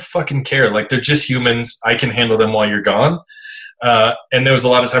 I don't fucking care. Like, they're just humans. I can handle them while you're gone. And there was a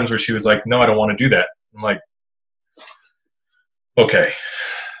lot of times where she was like, "No, I don't want to do that." I'm like, okay.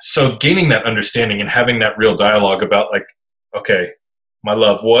 So gaining that understanding and having that real dialogue about, like, okay, my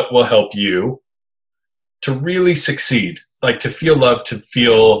love, what will help you to really succeed? Like, to feel love, to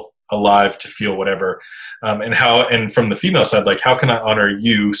feel alive, to feel whatever. And from the female side, like, how can I honor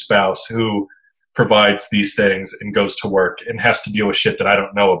you, spouse, who provides these things and goes to work and has to deal with shit that I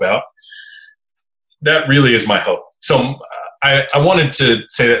don't know about? That really is my hope. So I wanted to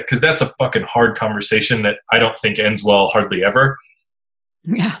say that because that's a fucking hard conversation that I don't think ends well hardly ever.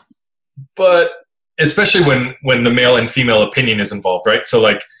 Yeah. But especially when the male and female opinion is involved, right? So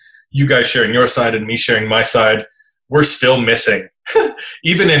like you guys sharing your side and me sharing my side, we're still missing.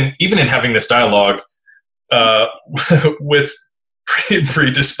 even in having this dialogue, with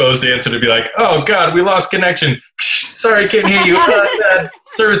predisposed answer to be like, "Oh God, we lost connection. Sorry, can't hear you.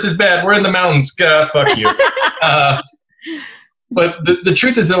 Service is bad. We're in the mountains. Fuck you." But the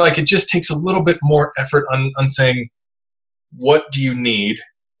truth is that, like, it just takes a little bit more effort on saying, what do you need?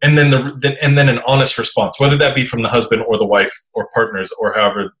 And then an honest response, whether that be from the husband or the wife or partners or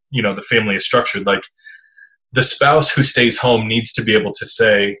however, the family is structured. Like, the spouse who stays home needs to be able to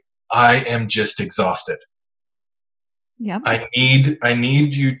say, "I am just exhausted. Yep. I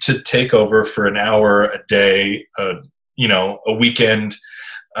need you to take over for an hour a day, a weekend.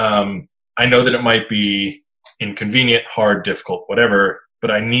 I know that it might be inconvenient, hard, difficult, whatever,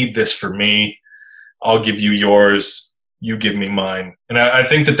 but I need this for me. I'll give you yours. You give me mine." And I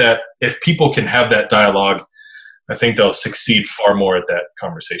think that if people can have that dialogue, I think they'll succeed far more at that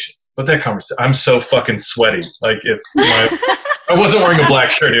conversation. But that conversation, I'm so fucking sweaty. Like, if I wasn't wearing a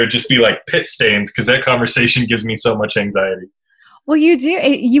black shirt, it would just be like pit stains, because that conversation gives me so much anxiety. Well, you do.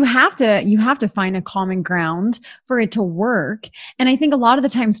 You have to find a common ground for it to work. And I think a lot of the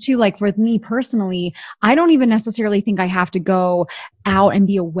times too, like with me personally, I don't even necessarily think I have to go out and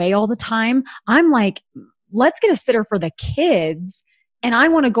be away all the time. I'm like, let's get a sitter for the kids. And I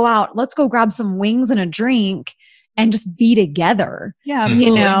want to go out. Let's go grab some wings and a drink and just be together. Yeah,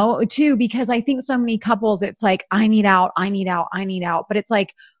 absolutely. Too, because I think so many couples, it's like, I need out. But it's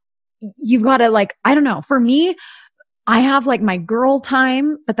like, you've got to, like, I don't know. For me, I have like my girl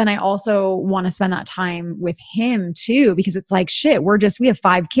time, but then I also want to spend that time with him too, because it's like, shit, we have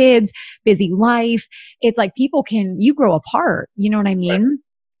 5 kids, busy life. It's like you grow apart. You know what I mean? Right.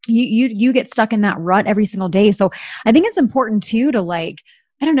 You get stuck in that rut every single day. So I think it's important too to, like,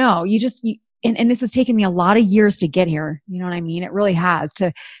 I don't know, and this has taken me a lot of years to get here. You know what I mean? It really has,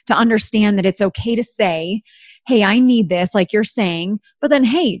 to understand that it's okay to say, "Hey, I need this," like you're saying, but then,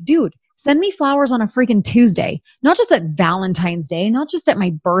 "Hey, dude, send me flowers on a freaking Tuesday, not just at Valentine's Day, not just at my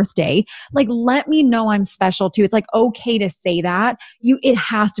birthday. Like, let me know I'm special too." It's like, okay to say that. It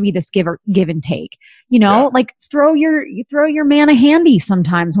has to be this give and take, Yeah. Like throw your man a handy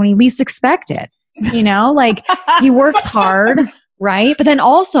sometimes when he least expect it, like he works hard. Right. But then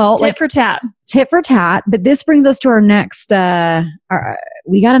also tit for tat. But this brings us to our next,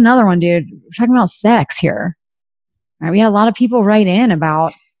 we got another one, dude. We're talking about sex here. All right, we had a lot of people write in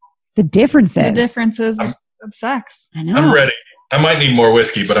about the differences of sex. I know. I'm ready. I might need more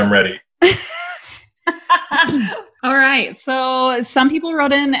whiskey, but I'm ready. All right. So some people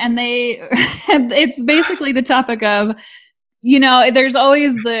wrote in and it's basically the topic of, there's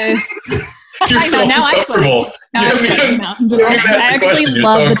always this. You're so uncomfortable. I actually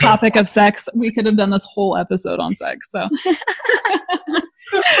love the topic of sex. We could have done this whole episode on sex. So,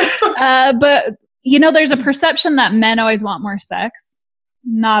 but there's a perception that men always want more sex.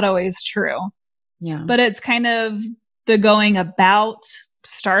 Not always true. Yeah. But it's kind of the going about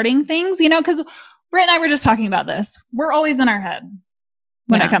starting things, because Britt and I were just talking about this. We're always in our head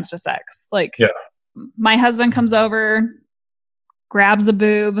when it comes to sex. Like, my husband comes over, grabs a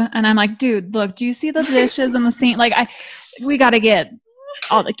boob, and I'm like, dude, look, do you see the dishes in the sink? Like, we got to get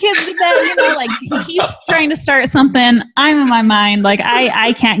all the kids to bed, you know, like he's trying to start something. I'm in my mind, like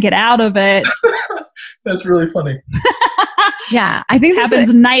I can't get out of it. That's really funny. Yeah, I think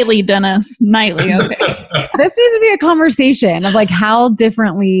happens nightly, Dennis. Nightly. Okay. This needs to be a conversation of like how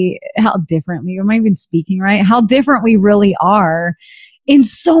differently, am I even speaking right? How different we really are in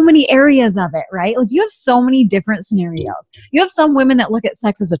so many areas of it, right? Like you have so many different scenarios. You have some women that look at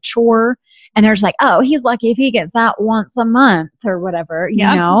sex as a chore and they're just like, oh, he's lucky if he gets that once a month or whatever, you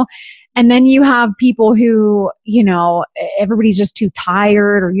know? And then you have people who, you know, everybody's just too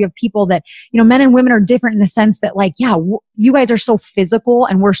tired, or you have people that, you know, men and women are different in the sense that like, yeah, you guys are so physical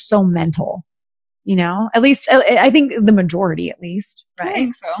and we're so mental, you know, at least I think the majority at least, right? I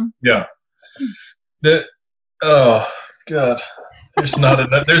think so. Yeah. Oh God. There's not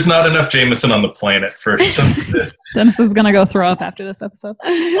enough Jameson on the planet for some of this. Dennis is going to go throw up after this episode.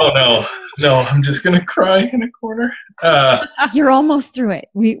 Oh no, I'm just going to cry in a corner. You're almost through it.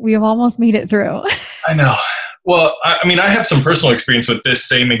 We have almost made it through. I know. Well, I mean, I have some personal experience with this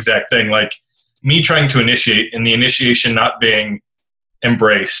same exact thing, like me trying to initiate and the initiation not being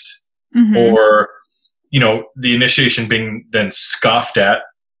embraced, or, you know, the initiation being then scoffed at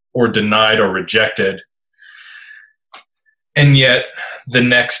or denied or rejected. And yet the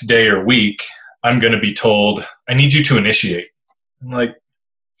next day or week, I'm going to be told, I need you to initiate. I'm like,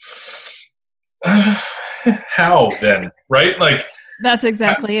 how then? Right? Like, that's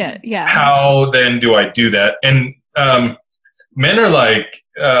exactly it. Yeah. How then do I do that? And men are like,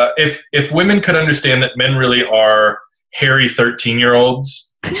 if women could understand that men really are hairy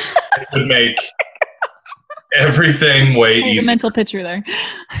 13-year-olds, it would make everything way easier. Mental picture there.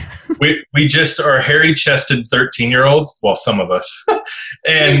 We just are hairy-chested 13-year-olds. Well, some of us,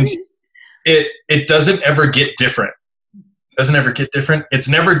 and it doesn't ever get different. Doesn't ever get different. It's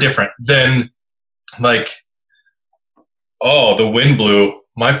never different than like, oh, the wind blew.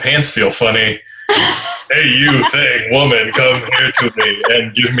 My pants feel funny. Hey, you thing, woman, come here to me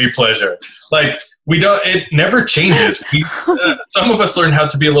and give me pleasure. Like it never changes. Some of us learn how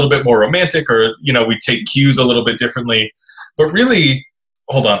to be a little bit more romantic, or, you know, we take cues a little bit differently, but really,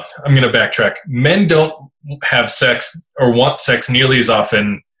 hold on, I'm going to backtrack. Men don't have sex or want sex nearly as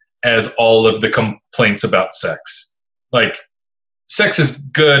often as all of the complaints about sex. Like, sex is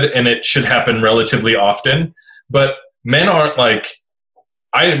good and it should happen relatively often, but men aren't like,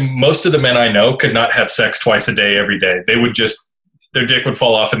 most of the men I know could not have sex twice a day, every day. They would just, their dick would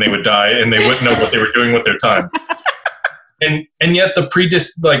fall off and they would die and they wouldn't know what they were doing with their time. And yet the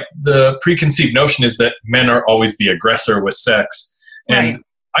preconceived notion is that men are always the aggressor with sex. And right.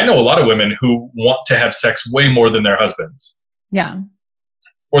 I know a lot of women who want to have sex way more than their husbands. Yeah.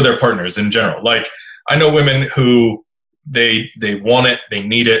 Or their partners in general. Like, I know women who they want it, they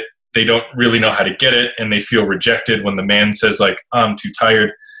need it, they don't really know how to get it, and they feel rejected when the man says, like, I'm too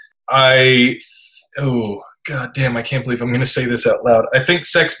tired. Oh, God damn, I can't believe I'm going to say this out loud. I think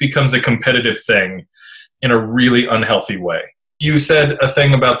sex becomes a competitive thing in a really unhealthy way. You said a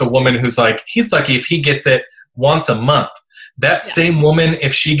thing about the woman who's like, he's lucky if he gets it once a month. That same woman,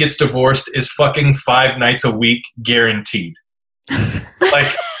 if she gets divorced, is fucking 5 nights a week guaranteed.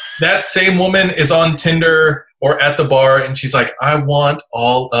 Like, that same woman is on Tinder or at the bar and she's like, I want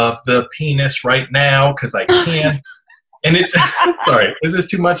all of the penis right now because I can. And sorry, is this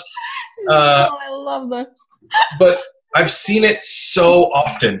too much? I love that. But I've seen it so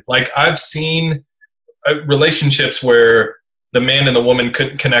often. Like, I've seen relationships where the man and the woman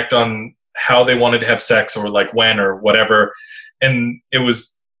couldn't connect on how they wanted to have sex or like when or whatever. And it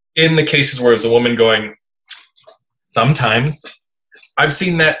was in the cases where it was a woman going, sometimes. I've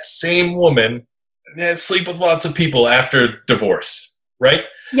seen that same woman sleep with lots of people after divorce, right?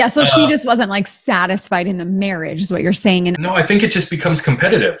 Yeah, so she just wasn't like satisfied in the marriage is what you're saying. And no, I think it just becomes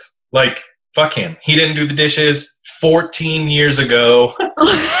competitive. Like, fuck him. He didn't do the dishes 14 years ago.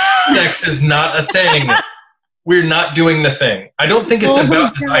 Sex is not a thing. We're not doing the thing. I don't think it's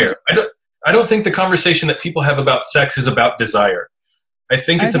about desire. I don't think the conversation that people have about sex is about desire. I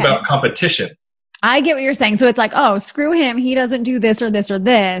think it's about competition. I get what you're saying. So it's like, oh, screw him. He doesn't do this or this or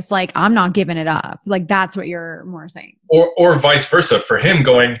this. Like, I'm not giving it up. Like, that's what you're more saying. Or vice versa for him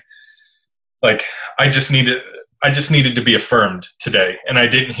going, like, I just needed to be affirmed today and I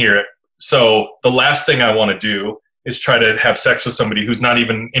didn't hear it. So the last thing I want to do is try to have sex with somebody who's not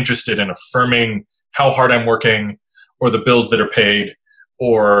even interested in affirming how hard I'm working or the bills that are paid,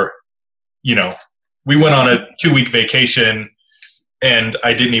 or, you know, we went on a 2-week vacation and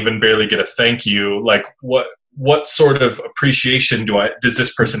I didn't even barely get a thank you. Like, what sort of appreciation does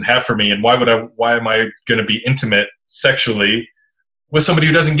this person have for me? And why am I going to be intimate sexually with somebody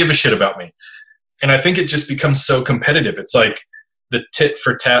who doesn't give a shit about me. And I think it just becomes so competitive. It's like the tit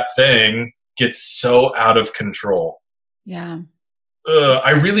for tat thing gets so out of control. Yeah.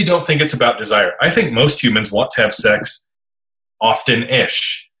 I really don't think it's about desire. I think most humans want to have sex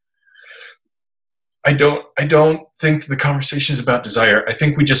often-ish. I don't think the conversation is about desire. I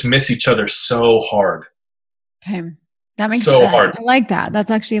think we just miss each other so hard. Okay. That makes so sense. hard. I like that.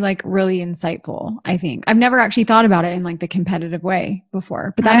 That's actually like really insightful, I think. I've never actually thought about it in like the competitive way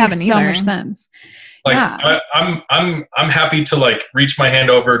before, but that makes so much sense. Like yeah. I'm happy to like reach my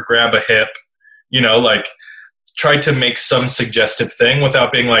hand over, grab a hip, like try to make some suggestive thing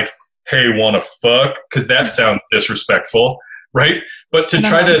without being like, hey, wanna fuck? Because that sounds disrespectful, right? But to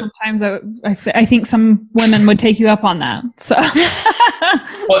try to sometimes I think some women would take you up on that. So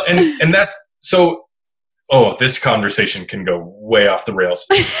well, and that's so. Oh, this conversation can go way off the rails.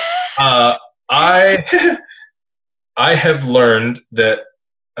 I have learned that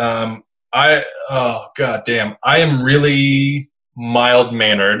I am really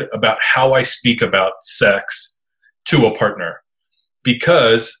mild-mannered about how I speak about sex to a partner,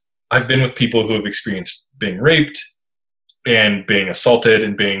 because I've been with people who have experienced being raped and being assaulted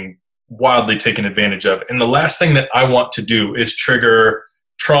and being wildly taken advantage of. And the last thing that I want to do is trigger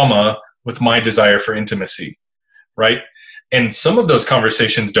trauma with my desire for intimacy, right? And some of those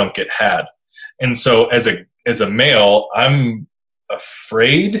conversations don't get had. And so as a male, I'm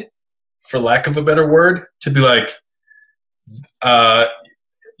afraid, for lack of a better word, to be like,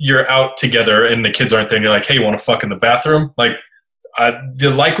 you're out together and the kids aren't there and you're like, hey, you want to fuck in the bathroom? Like,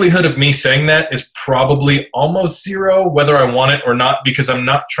 the likelihood of me saying that is probably almost zero, whether I want it or not, because I'm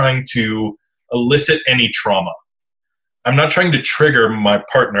not trying to elicit any trauma. I'm not trying to trigger my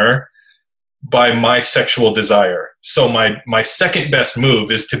partner by my sexual desire. So my second best move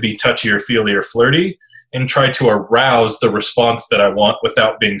is to be touchy or feely or flirty and try to arouse the response that I want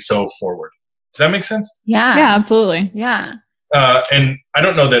without being so forward. Does that make sense? Yeah. Yeah, absolutely. Yeah. And I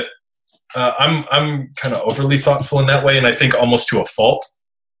don't know that I'm kind of overly thoughtful in that way, and I think almost to a fault.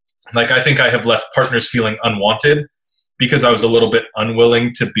 Like, I think I have left partners feeling unwanted because I was a little bit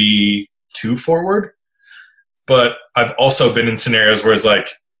unwilling to be too forward. But I've also been in scenarios where it's like,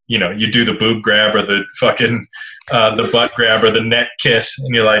 you do the boob grab or the fucking the butt grab or the neck kiss,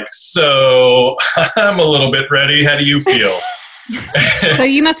 and you're like, so I'm a little bit ready. How do you feel? So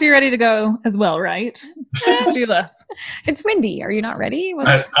you must be ready to go as well, right? Let's do this. It's windy. Are you not ready?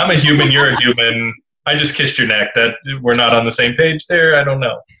 I'm a human. You're a human. I just kissed your neck. That we're not on the same page there. I don't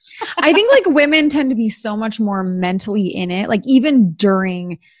know. I think like women tend to be so much more mentally in it. Like even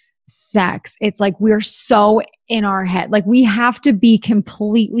during sex, it's like we're so in our head. Like we have to be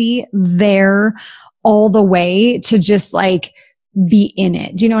completely there all the way to just like be in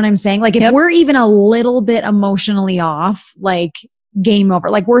it. Do you know what I'm saying? Like if we're even a little bit emotionally off, like game over.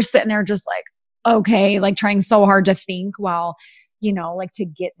 Like we're sitting there just like, okay, like trying so hard to think while, like to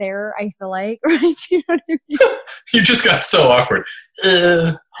get there, I feel like, right? You know what I mean? You just got so awkward.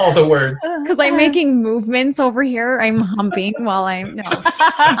 All the words. Because I'm making movements over here. I'm humping while I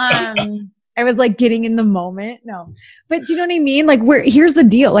was like getting in the moment. No, but do you know what I mean? Like here's the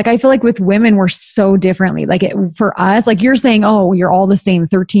deal. Like I feel like with women, we're so differently. Like for us, like you're saying, oh, you're all the same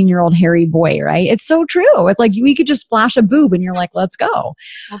 13-year-old hairy boy, right? It's so true. It's like we could just flash a boob and you're like, let's go.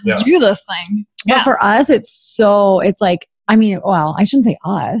 Let's do this thing. But for us, it's like, I mean, well, I shouldn't say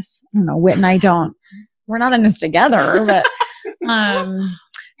us. I don't know. Whit and I we're not in this together, but,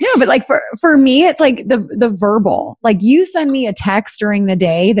 no, but like for me, it's like the verbal, like you send me a text during the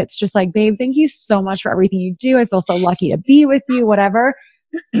day that's just like, babe, thank you so much for everything you do. I feel so lucky to be with you, whatever.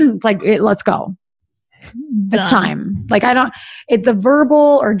 It's like, let's go. Done. It's time. Like the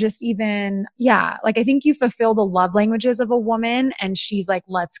verbal or just even, like I think you fulfill the love languages of a woman and she's like,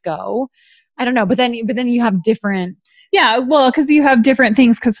 let's go. I don't know. But then you have different. Yeah, well, because you have different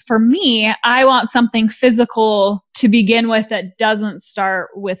things. Because for me, I want something physical to begin with that doesn't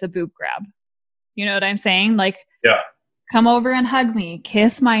start with a boob grab. You know what I'm saying? Like, come over and hug me,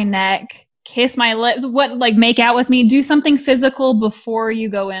 kiss my neck, kiss my lips. What, like, make out with me? Do something physical before you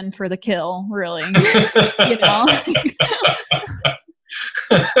go in for the kill. Really,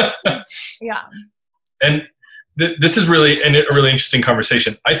 Yeah. And this is really a really interesting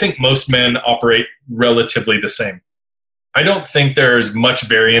conversation. I think most men operate relatively the same. I don't think there's much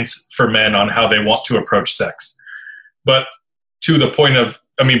variance for men on how they want to approach sex. But to the point of,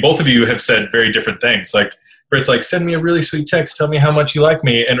 I mean, both of you have said very different things. Like, where it's like, send me a really sweet text, tell me how much you like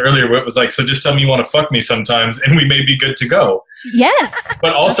me. And earlier it was like, so just tell me you want to fuck me sometimes and we may be good to go. Yes.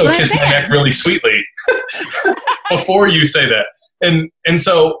 But also kiss my neck really sweetly before you say that. And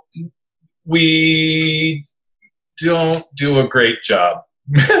so we don't do a great job.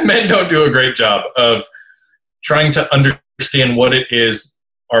 Men don't do a great job of trying to understand what it is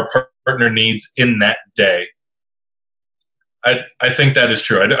our partner needs in that day. I think that is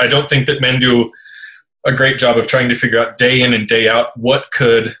true. I don't think that men do a great job of trying to figure out day in and day out what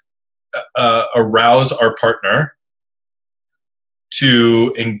could arouse our partner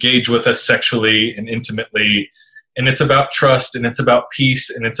to engage with us sexually and intimately. And it's about trust, and it's about peace,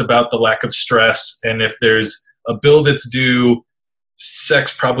 and it's about the lack of stress. And if there's a bill that's due,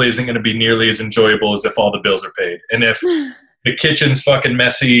 sex probably isn't going to be nearly as enjoyable as if all the bills are paid. And if the kitchen's fucking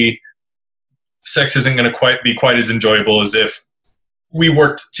messy, sex isn't going to be quite as enjoyable as if we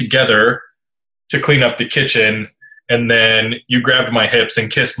worked together to clean up the kitchen, and then you grabbed my hips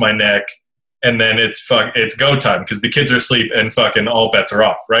and kissed my neck, and then it's go time because the kids are asleep and fucking all bets are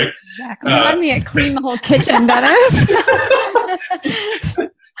off, right? Exactly. You had me clean the whole kitchen, Dennis.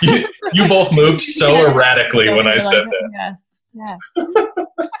 you both moved so erratically when I said that. Yes.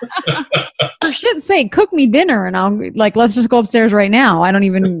 For shit's sake, cook me dinner, and I'll let's just go upstairs right now. I don't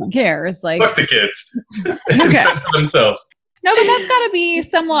even care. It's like fuck the kids. Okay. Themselves. No, but that's got to be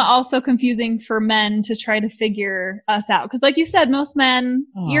somewhat also confusing for men to try to figure us out. Because like you said, most men,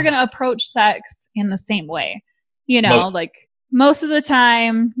 you're going to approach sex in the same way. Most of the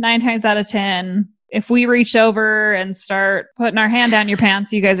time, 9 times out of 10, if we reach over and start putting our hand down your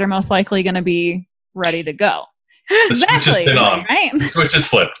pants, you guys are most likely going to be ready to go. The switch has been on. Right? The switch is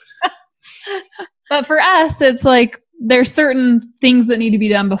flipped. But for us, it's like there's certain things that need to be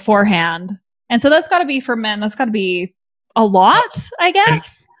done beforehand. And so that's got to be for men. That's got to be a lot, I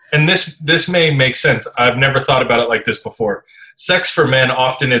guess. And this may make sense. I've never thought about it like this before. Sex for men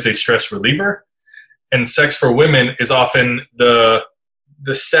often is a stress reliever, and sex for women is often the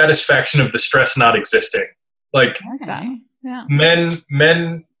satisfaction of the stress not existing.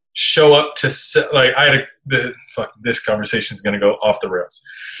 Men show up to this conversation is going to go off the rails.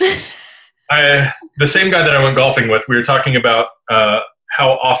 The same guy that I went golfing with, we were talking about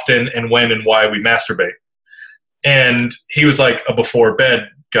how often and when and why we masturbate. And he was like a before bed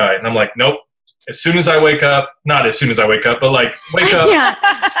guy. And I'm like, nope. As soon as I wake up, not as soon as I wake up, but wake up,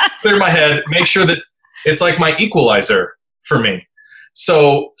 clear my head, make sure that it's like my equalizer for me.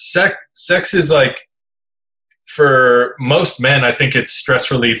 So sex is for most men, I think it's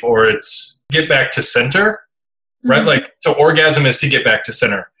stress relief or it's get back to center, right? Mm-hmm. So orgasm is to get back to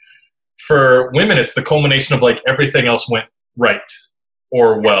center. For women, it's the culmination of everything else went right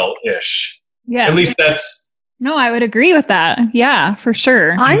or well-ish. Yeah. At least that's... No, I would agree with that. Yeah, for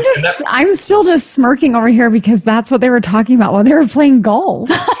sure. I'm still just smirking over here because that's what they were talking about while they were playing golf.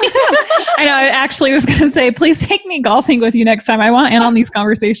 I know. I actually was going to say, please take me golfing with you next time. I want in on these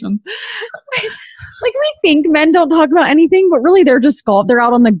conversations. We think men don't talk about anything, but really they're just golf. They're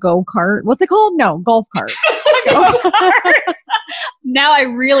out on the go-kart. What's it called? No, golf cart. Now I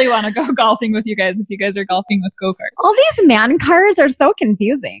really want to go golfing with you guys if you guys are golfing with go-karts. All these man cars are so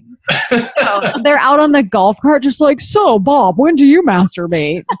confusing. They're out on the golf cart just so, Bob, when do you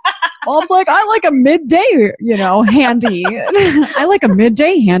masturbate? Bob's like, I like a midday, handy. I like a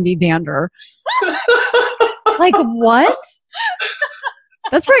midday handy dander. What?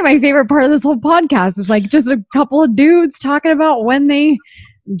 That's probably my favorite part of this whole podcast is just a couple of dudes talking about when they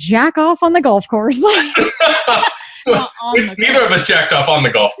jack off on the golf course. Neither of us jacked off on the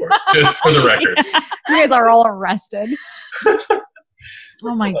golf course, just for the record. You guys are all arrested.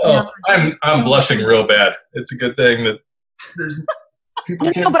 Oh my God. I'm blushing real bad. It's a good thing that there's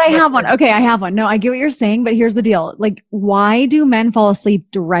people can't. No, but I have one. Okay, I have one. No, I get what you're saying, but here's the deal. Why do men fall asleep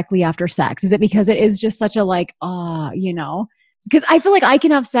directly after sex? Is it because it is just such a because I feel like I can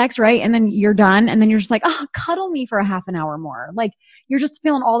have sex, right? And then you're done. And then you're just cuddle me for a half an hour more. You're just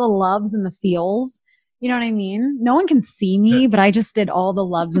feeling all the loves and the feels. You know what I mean? No one can see me, but I just did all the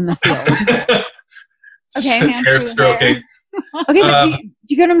loves and the feels. Okay. Hair stroking. Okay, but do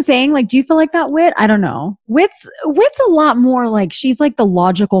you get what I'm saying? Do you feel like that, Whit? I don't know. Whit's a lot more she's the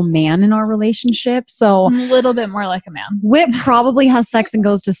logical man in our relationship. So a little bit more like a man. Whit probably has sex and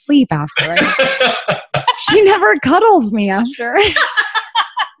goes to sleep after, right? She never cuddles me after.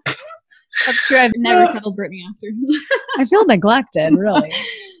 That's true. I've never cuddled Brittany after. I feel neglected, really.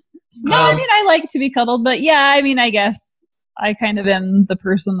 No, I like to be cuddled, but yeah, I guess I kind of am the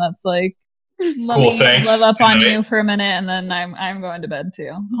person that's cool, thanks. Love up on you for a minute, and then I'm going to bed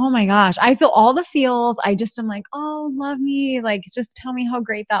too. Oh my gosh, I feel all the feels. I just am oh, love me, just tell me how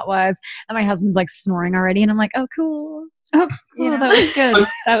great that was. And my husband's snoring already, and I'm oh, cool. Oh, cool. That was good.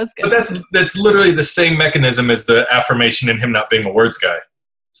 That was good. But that's literally the same mechanism as the affirmation in him not being a words guy.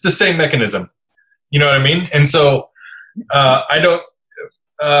 It's the same mechanism. You know what I mean? And so I don't.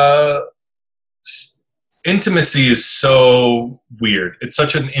 intimacy is so weird. It's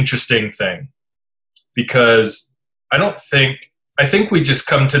such an interesting thing because I think we just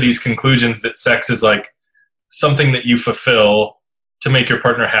come to these conclusions that sex is like something that you fulfill to make your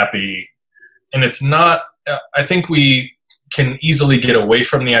partner happy. And it's not, I think we can easily get away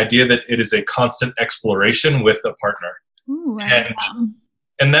from the idea that it is a constant exploration with a partner. Ooh,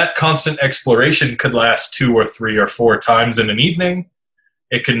 and that constant exploration could last 2 or 3 or 4 times in an evening.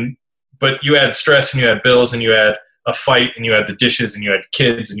 It can, but you add stress and you add bills and you add a fight and you add the dishes and you add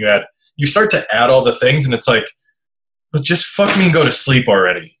kids and you start to add all the things and it's like, well, just fuck me and go to sleep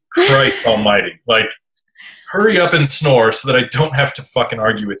already. Christ almighty. Like, hurry up and snore so that I don't have to fucking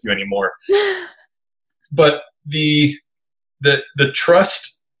argue with you anymore. But the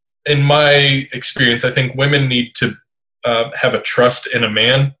trust, in my experience, I think women need to have a trust in a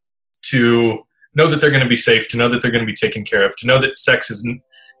man to know that they're going to be safe, to know that they're going to be taken care of, to know that sex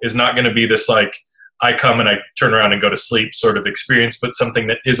is not going to be this like I come and I turn around and go to sleep sort of experience, but something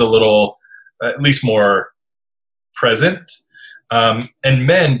that is a little at least more present. And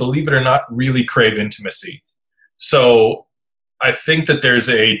men, believe it or not, really crave intimacy. So I think that there's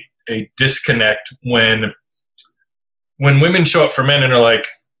a disconnect when women show up for men and are like,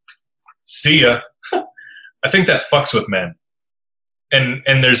 see ya. I think that fucks with men.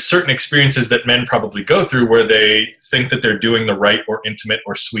 And there's certain experiences that men probably go through where they think that they're doing the right or intimate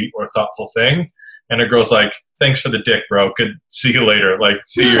or sweet or thoughtful thing. And a girl's like, thanks for the dick, bro. Good. See you later. Like,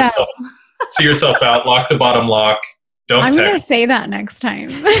 see yourself out. Lock the bottom lock. Don't I'm text. going to say that next time.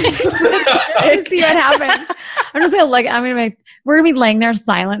 See what happens. I'm just going to we're going to be laying there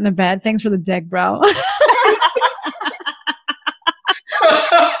silent in the bed. Thanks for the dick, bro.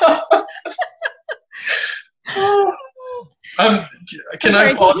 Can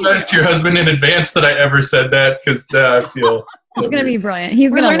I apologize to your husband in advance that I ever said that? Because I feel it's going to be brilliant.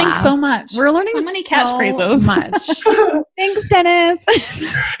 We're learning laugh. so much. We're learning so many catchphrases. Much. Thanks, Dennis.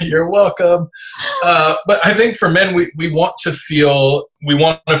 You're welcome. But I think for men, we want to feel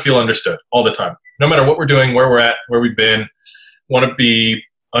understood all the time, no matter what we're doing, where we're at, where we've been. Want to be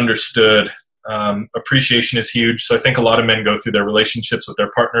understood. Appreciation is huge. So I think a lot of men go through their relationships with their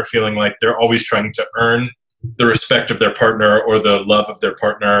partner feeling like they're always trying to earn the respect of their partner or the love of their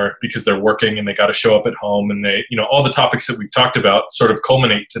partner because they're working and they got to show up at home, and they, all the topics that we've talked about sort of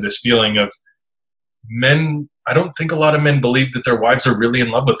culminate to this feeling of men. I don't think a lot of men believe that their wives are really in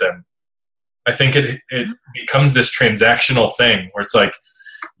love with them. I think it becomes this transactional thing where it's like,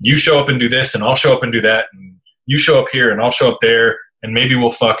 you show up and do this and I'll show up and do that, and you show up here and I'll show up there, and maybe we'll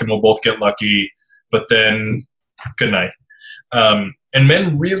fuck and we'll both get lucky, but then good night. And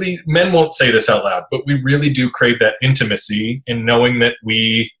men won't say this out loud, but we really do crave that intimacy in knowing that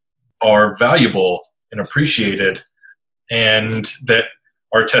we are valuable and appreciated, and that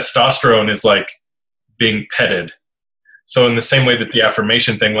our testosterone is like being petted. So in the same way that the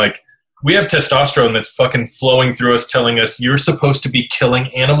affirmation thing, like we have testosterone that's fucking flowing through us telling us you're supposed to be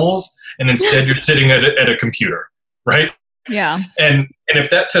killing animals and instead you're sitting at a computer, right? Yeah. And if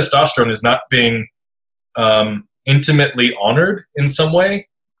that testosterone is not being intimately honored in some way,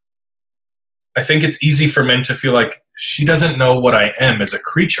 I think it's easy for men to feel like she doesn't know what I am as a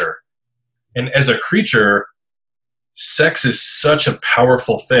creature. And as a creature, sex is such a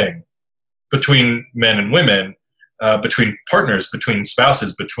powerful thing between men and women, between partners, between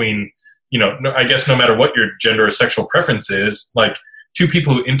spouses, between, I guess no matter what your gender or sexual preference is, like two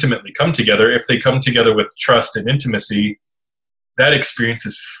people who intimately come together, if they come together with trust and intimacy, that experience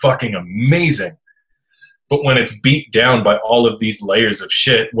is fucking amazing. But when it's beat down by all of these layers of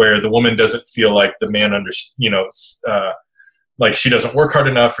shit where the woman doesn't feel like the man like she doesn't work hard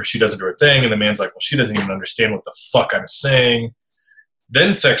enough or she doesn't do her thing, and the man's like, well, she doesn't even understand what the fuck I'm saying,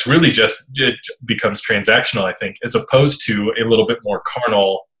 then sex really it becomes transactional, I think, as opposed to a little bit more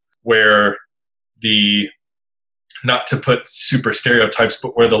carnal where not to put super stereotypes,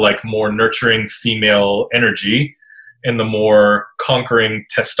 but where the like more nurturing female energy and the more conquering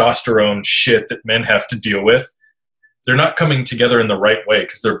testosterone shit that men have to deal with, they're not coming together in the right way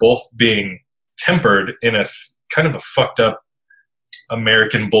because they're both being tempered in a kind of a fucked up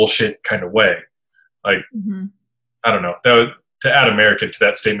American bullshit kind of way. Like, I don't know. To add American to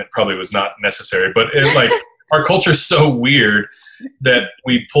that statement probably was not necessary, but our culture's so weird that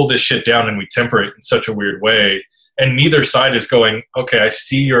we pull this shit down and we temper it in such a weird way. And neither side is going, okay, I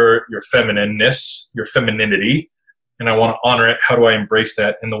see your feminineness, your femininity, and I want to honor it. How do I embrace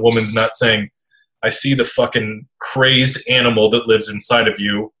that? And the woman's not saying, I see the fucking crazed animal that lives inside of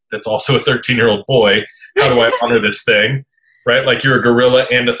you that's also a 13-year-old boy. How do I honor this thing? Right? Like you're a gorilla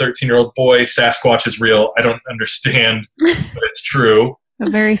and a 13-year-old boy. Sasquatch is real. I don't understand, but it's true. But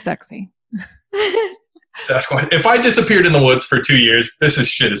very sexy. Sasquatch. If I disappeared in the woods for 2 years, this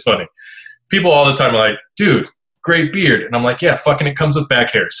shit is funny. People all the time are like, dude, great beard. And I'm like, yeah, fucking it comes with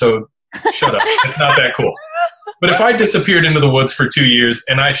back hair. So shut up. It's not that cool. But if I disappeared into the woods for 2 years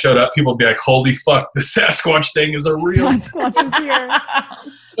and I showed up, people would be like, holy fuck, the Sasquatch thing is a real Sasquatch is here.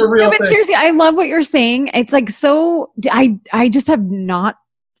 a real But thing. seriously, I love what you're saying. It's like, so I just have not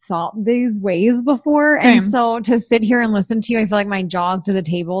thought these ways before. Same. And so to sit here and listen to you, I feel like my jaw's to the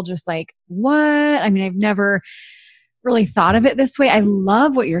table, just like, what? I mean, I've never really thought of it this way. I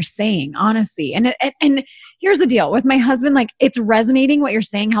love what you're saying, honestly. And here's the deal with my husband, like it's resonating what you're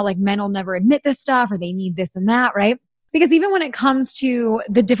saying, how like men will never admit this stuff or they need this and that, right? Because even when it comes to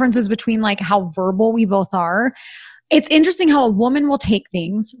the differences between like how verbal we both are, it's interesting how a woman will take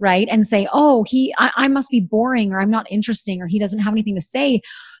things, right? And say, oh, I must be boring, or I'm not interesting, or he doesn't have anything to say.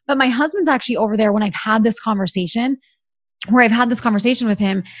 But my husband's actually over there when I've had this conversation with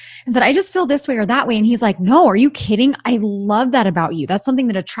him and said, I just feel this way or that way. And he's like, no, are you kidding? I love that about you. That's something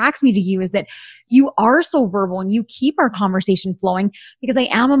that attracts me to you, is that you are so verbal and you keep our conversation flowing, because I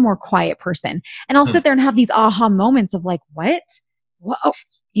am a more quiet person. And I'll sit there and have these aha moments of like, what? Oh,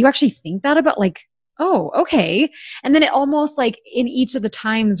 you actually think that about, like, oh, okay. And then it almost like in each of the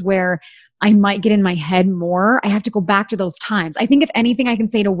times where I might get in my head more, I have to go back to those times. I think if anything I can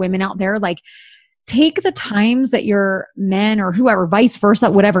say to women out there, like, take the times that your men or whoever, vice versa,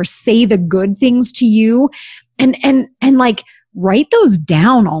 whatever, say the good things to you and like write those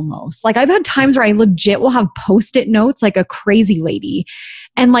down almost. Like I've had times where I legit will have Post-it notes like a crazy lady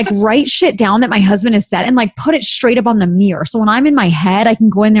and like write shit down that my husband has said and like put it straight up on the mirror. So when I'm in my head, I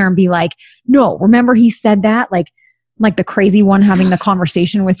can go in there and be like, no, remember he said that? Like the crazy one having the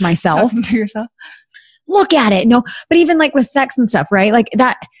conversation with myself. Talking to yourself. Look at it. No, but even like with sex and stuff, right? Like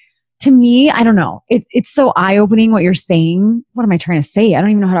that, to me, I don't know. It's so eye-opening what you're saying. What am I trying to say? I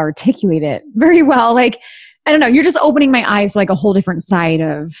don't even know how to articulate it very well. Like, I don't know. You're just opening my eyes to like a whole different side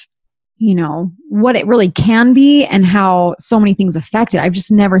of, you know, what it really can be and how so many things affect it. I've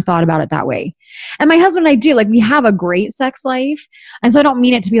just never thought about it that way. And my husband and I do, like, we have a great sex life. And so I don't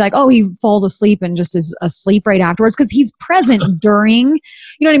mean it to be like, oh, he falls asleep and just is asleep right afterwards, because he's present during,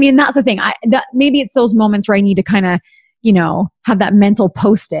 you know what I mean? And that's the thing. Maybe it's those moments where I need to kind of, you know, have that mental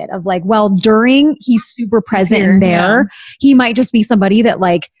Post-it of like, well, during he's super present in there. Yeah. He might just be somebody that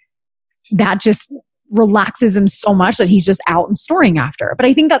like, that just relaxes him so much that he's just out and snoring after. But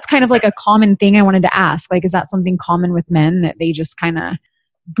I think that's kind of like a common thing I wanted to ask. Like, is that something common with men that they just kind of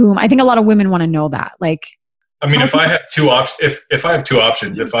boom? I think a lot of women want to know that. Like, I mean, if I have two options, if I have two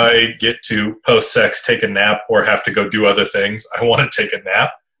options, if I get to post-sex, take a nap, or have to go do other things, I want to take a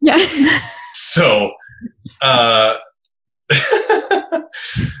nap. Yeah. So,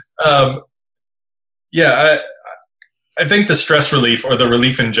 yeah, I think the stress relief or the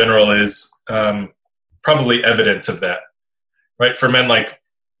relief in general is probably evidence of that, right? For men, like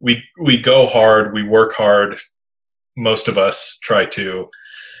we go hard, we work hard. Most of us try to.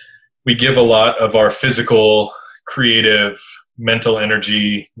 We give a lot of our physical, creative, mental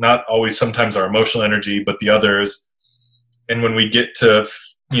energy, not always sometimes our emotional energy, but the others. And when we get to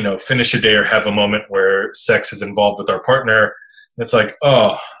finish a day or have a moment where sex is involved with our partner, it's like,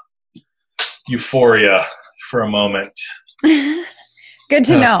 oh, euphoria for a moment. Good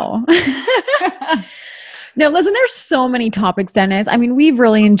to know. Now, listen, there's so many topics, Dennis. I mean, we've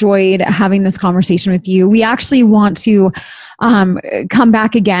really enjoyed having this conversation with you. We actually want to come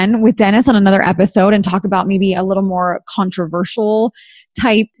back again with Dennis on another episode and talk about maybe a little more controversial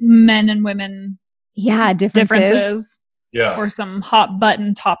type men and women differences. Yeah. Or some hot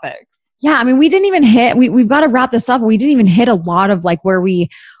button topics. Yeah. I mean, we didn't even hit, we've got to wrap this up. We didn't even hit a lot of like where we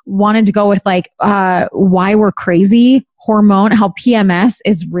wanted to go with like why we're crazy, how PMS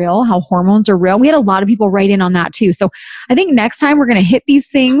is real, how hormones are real. We had a lot of people write in on that too. So I think next time we're going to hit these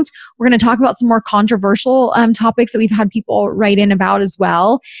things. We're going to talk about some more controversial topics that we've had people write in about as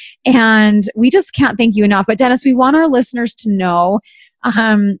well. And we just can't thank you enough. But Dennis, we want our listeners to know,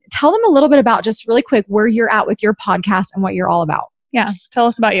 tell them a little bit about, just really quick, where you're at with your podcast and what you're all about. Yeah. Tell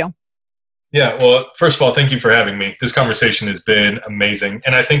us about you. Yeah. Well, first of all, thank you for having me. This conversation has been amazing.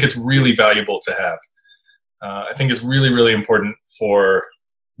 And I think it's really valuable to have. I think it's really, really important for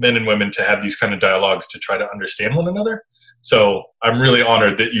men and women to have these kind of dialogues to try to understand one another. So I'm really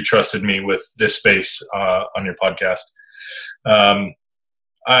honored that you trusted me with this space on your podcast.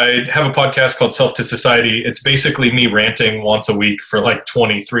 I have a podcast called Self to Society. It's basically me ranting once a week for like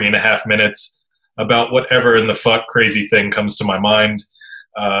 23 and a half minutes about whatever in the fuck crazy thing comes to my mind.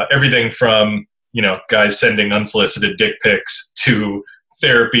 Everything from, guys sending unsolicited dick pics to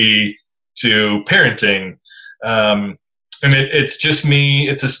therapy to parenting. And it's just me.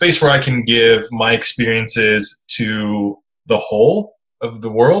 It's a space where I can give my experiences to the whole of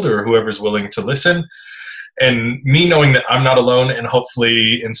the world or whoever's willing to listen. And me knowing that I'm not alone and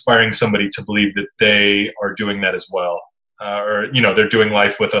hopefully inspiring somebody to believe that they are doing that as well. Or, they're doing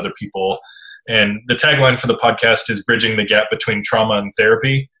life with other people. And the tagline for the podcast is bridging the gap between trauma and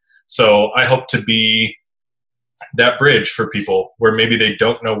therapy. So I hope to be that bridge for people where maybe they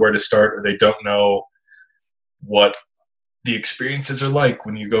don't know where to start or they don't know what the experiences are like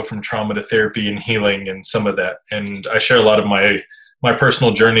when you go from trauma to therapy and healing and some of that. And I share a lot of my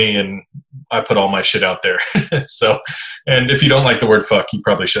personal journey, and I put all my shit out there. So, and if you don't like the word fuck, you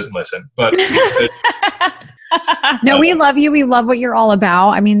probably shouldn't listen. But no, we love you. We love what you're all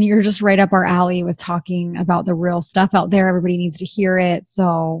about. I mean, you're just right up our alley with talking about the real stuff out there. Everybody needs to hear it.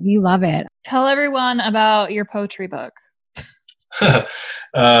 So we love it. Tell everyone about your poetry book.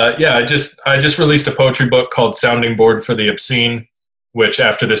 I just released a poetry book called Sounding Board for the Obscene, which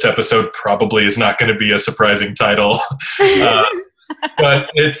after this episode probably is not going to be a surprising title. But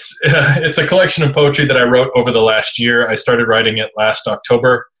it's a collection of poetry that I wrote over the last year. I started writing it last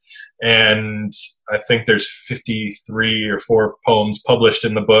October, and I think there's 53 or 4 poems published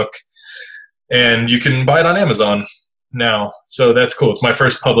in the book, and you can buy it on Amazon now. So that's cool. It's my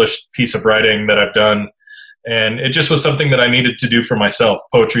first published piece of writing that I've done. And it just was something that I needed to do for myself.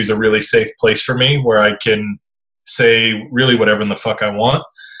 Poetry is a really safe place for me where I can say really whatever in the fuck I want.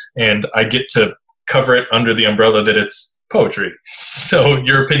 And I get to cover it under the umbrella that it's poetry. So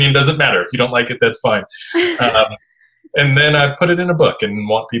your opinion doesn't matter. If you don't like it, that's fine. And then I put it in a book and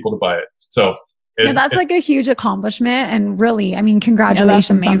want people to buy it. So that's like a huge accomplishment. And really, I mean,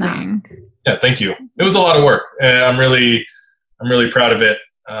 congratulations on that. Yeah, thank you. It was a lot of work. And I'm really proud of it.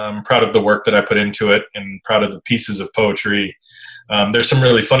 I'm proud of the work that I put into it and proud of the pieces of poetry. There's some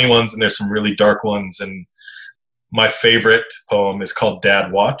really funny ones and there's some really dark ones. And my favorite poem is called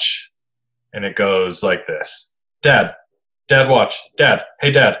Dad Watch. And it goes like this. Dad watch. Dad.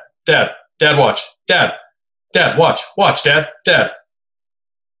 Hey, Dad. Dad watch. Dad watch. Dad.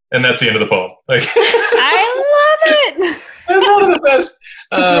 And that's the end of the poem. Like, I love it. That's one of the best.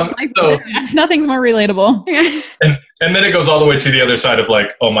 Nothing's more relatable. And then it goes all the way to the other side of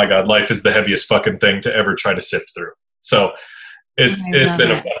like, oh my God, life is the heaviest fucking thing to ever try to sift through. So it's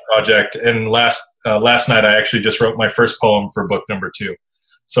been a fun project. And last night I actually just wrote my first poem for book number 2.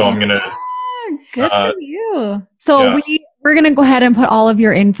 So I'm gonna. Good for you. So we're going to go ahead and put all of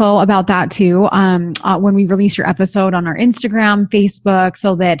your info about that too when we release your episode on our Instagram, Facebook,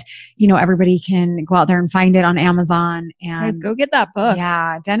 so that, everybody can go out there and find it on Amazon. And guys, go get that book.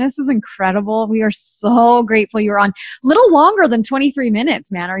 Yeah, Dennis is incredible. We are so grateful you were on. A little longer than 23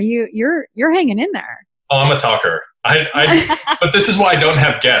 minutes, man. You're hanging in there. Oh, I'm a talker. But this is why I don't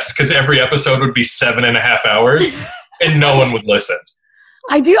have guests, because every episode would be 7.5 hours and no one would listen.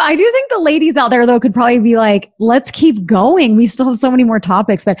 I do think the ladies out there, though, could probably be like, let's keep going. We still have so many more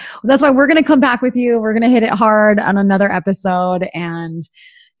topics, but that's why we're going to come back with you. We're going to hit it hard on another episode. And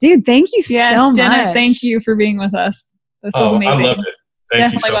dude, thank you so much. Dennis, thank you for being with us. This was amazing. I love it.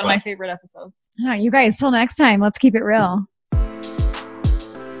 Thank you so much. Definitely one of my favorite episodes. Yeah, you guys, till next time, let's keep it real.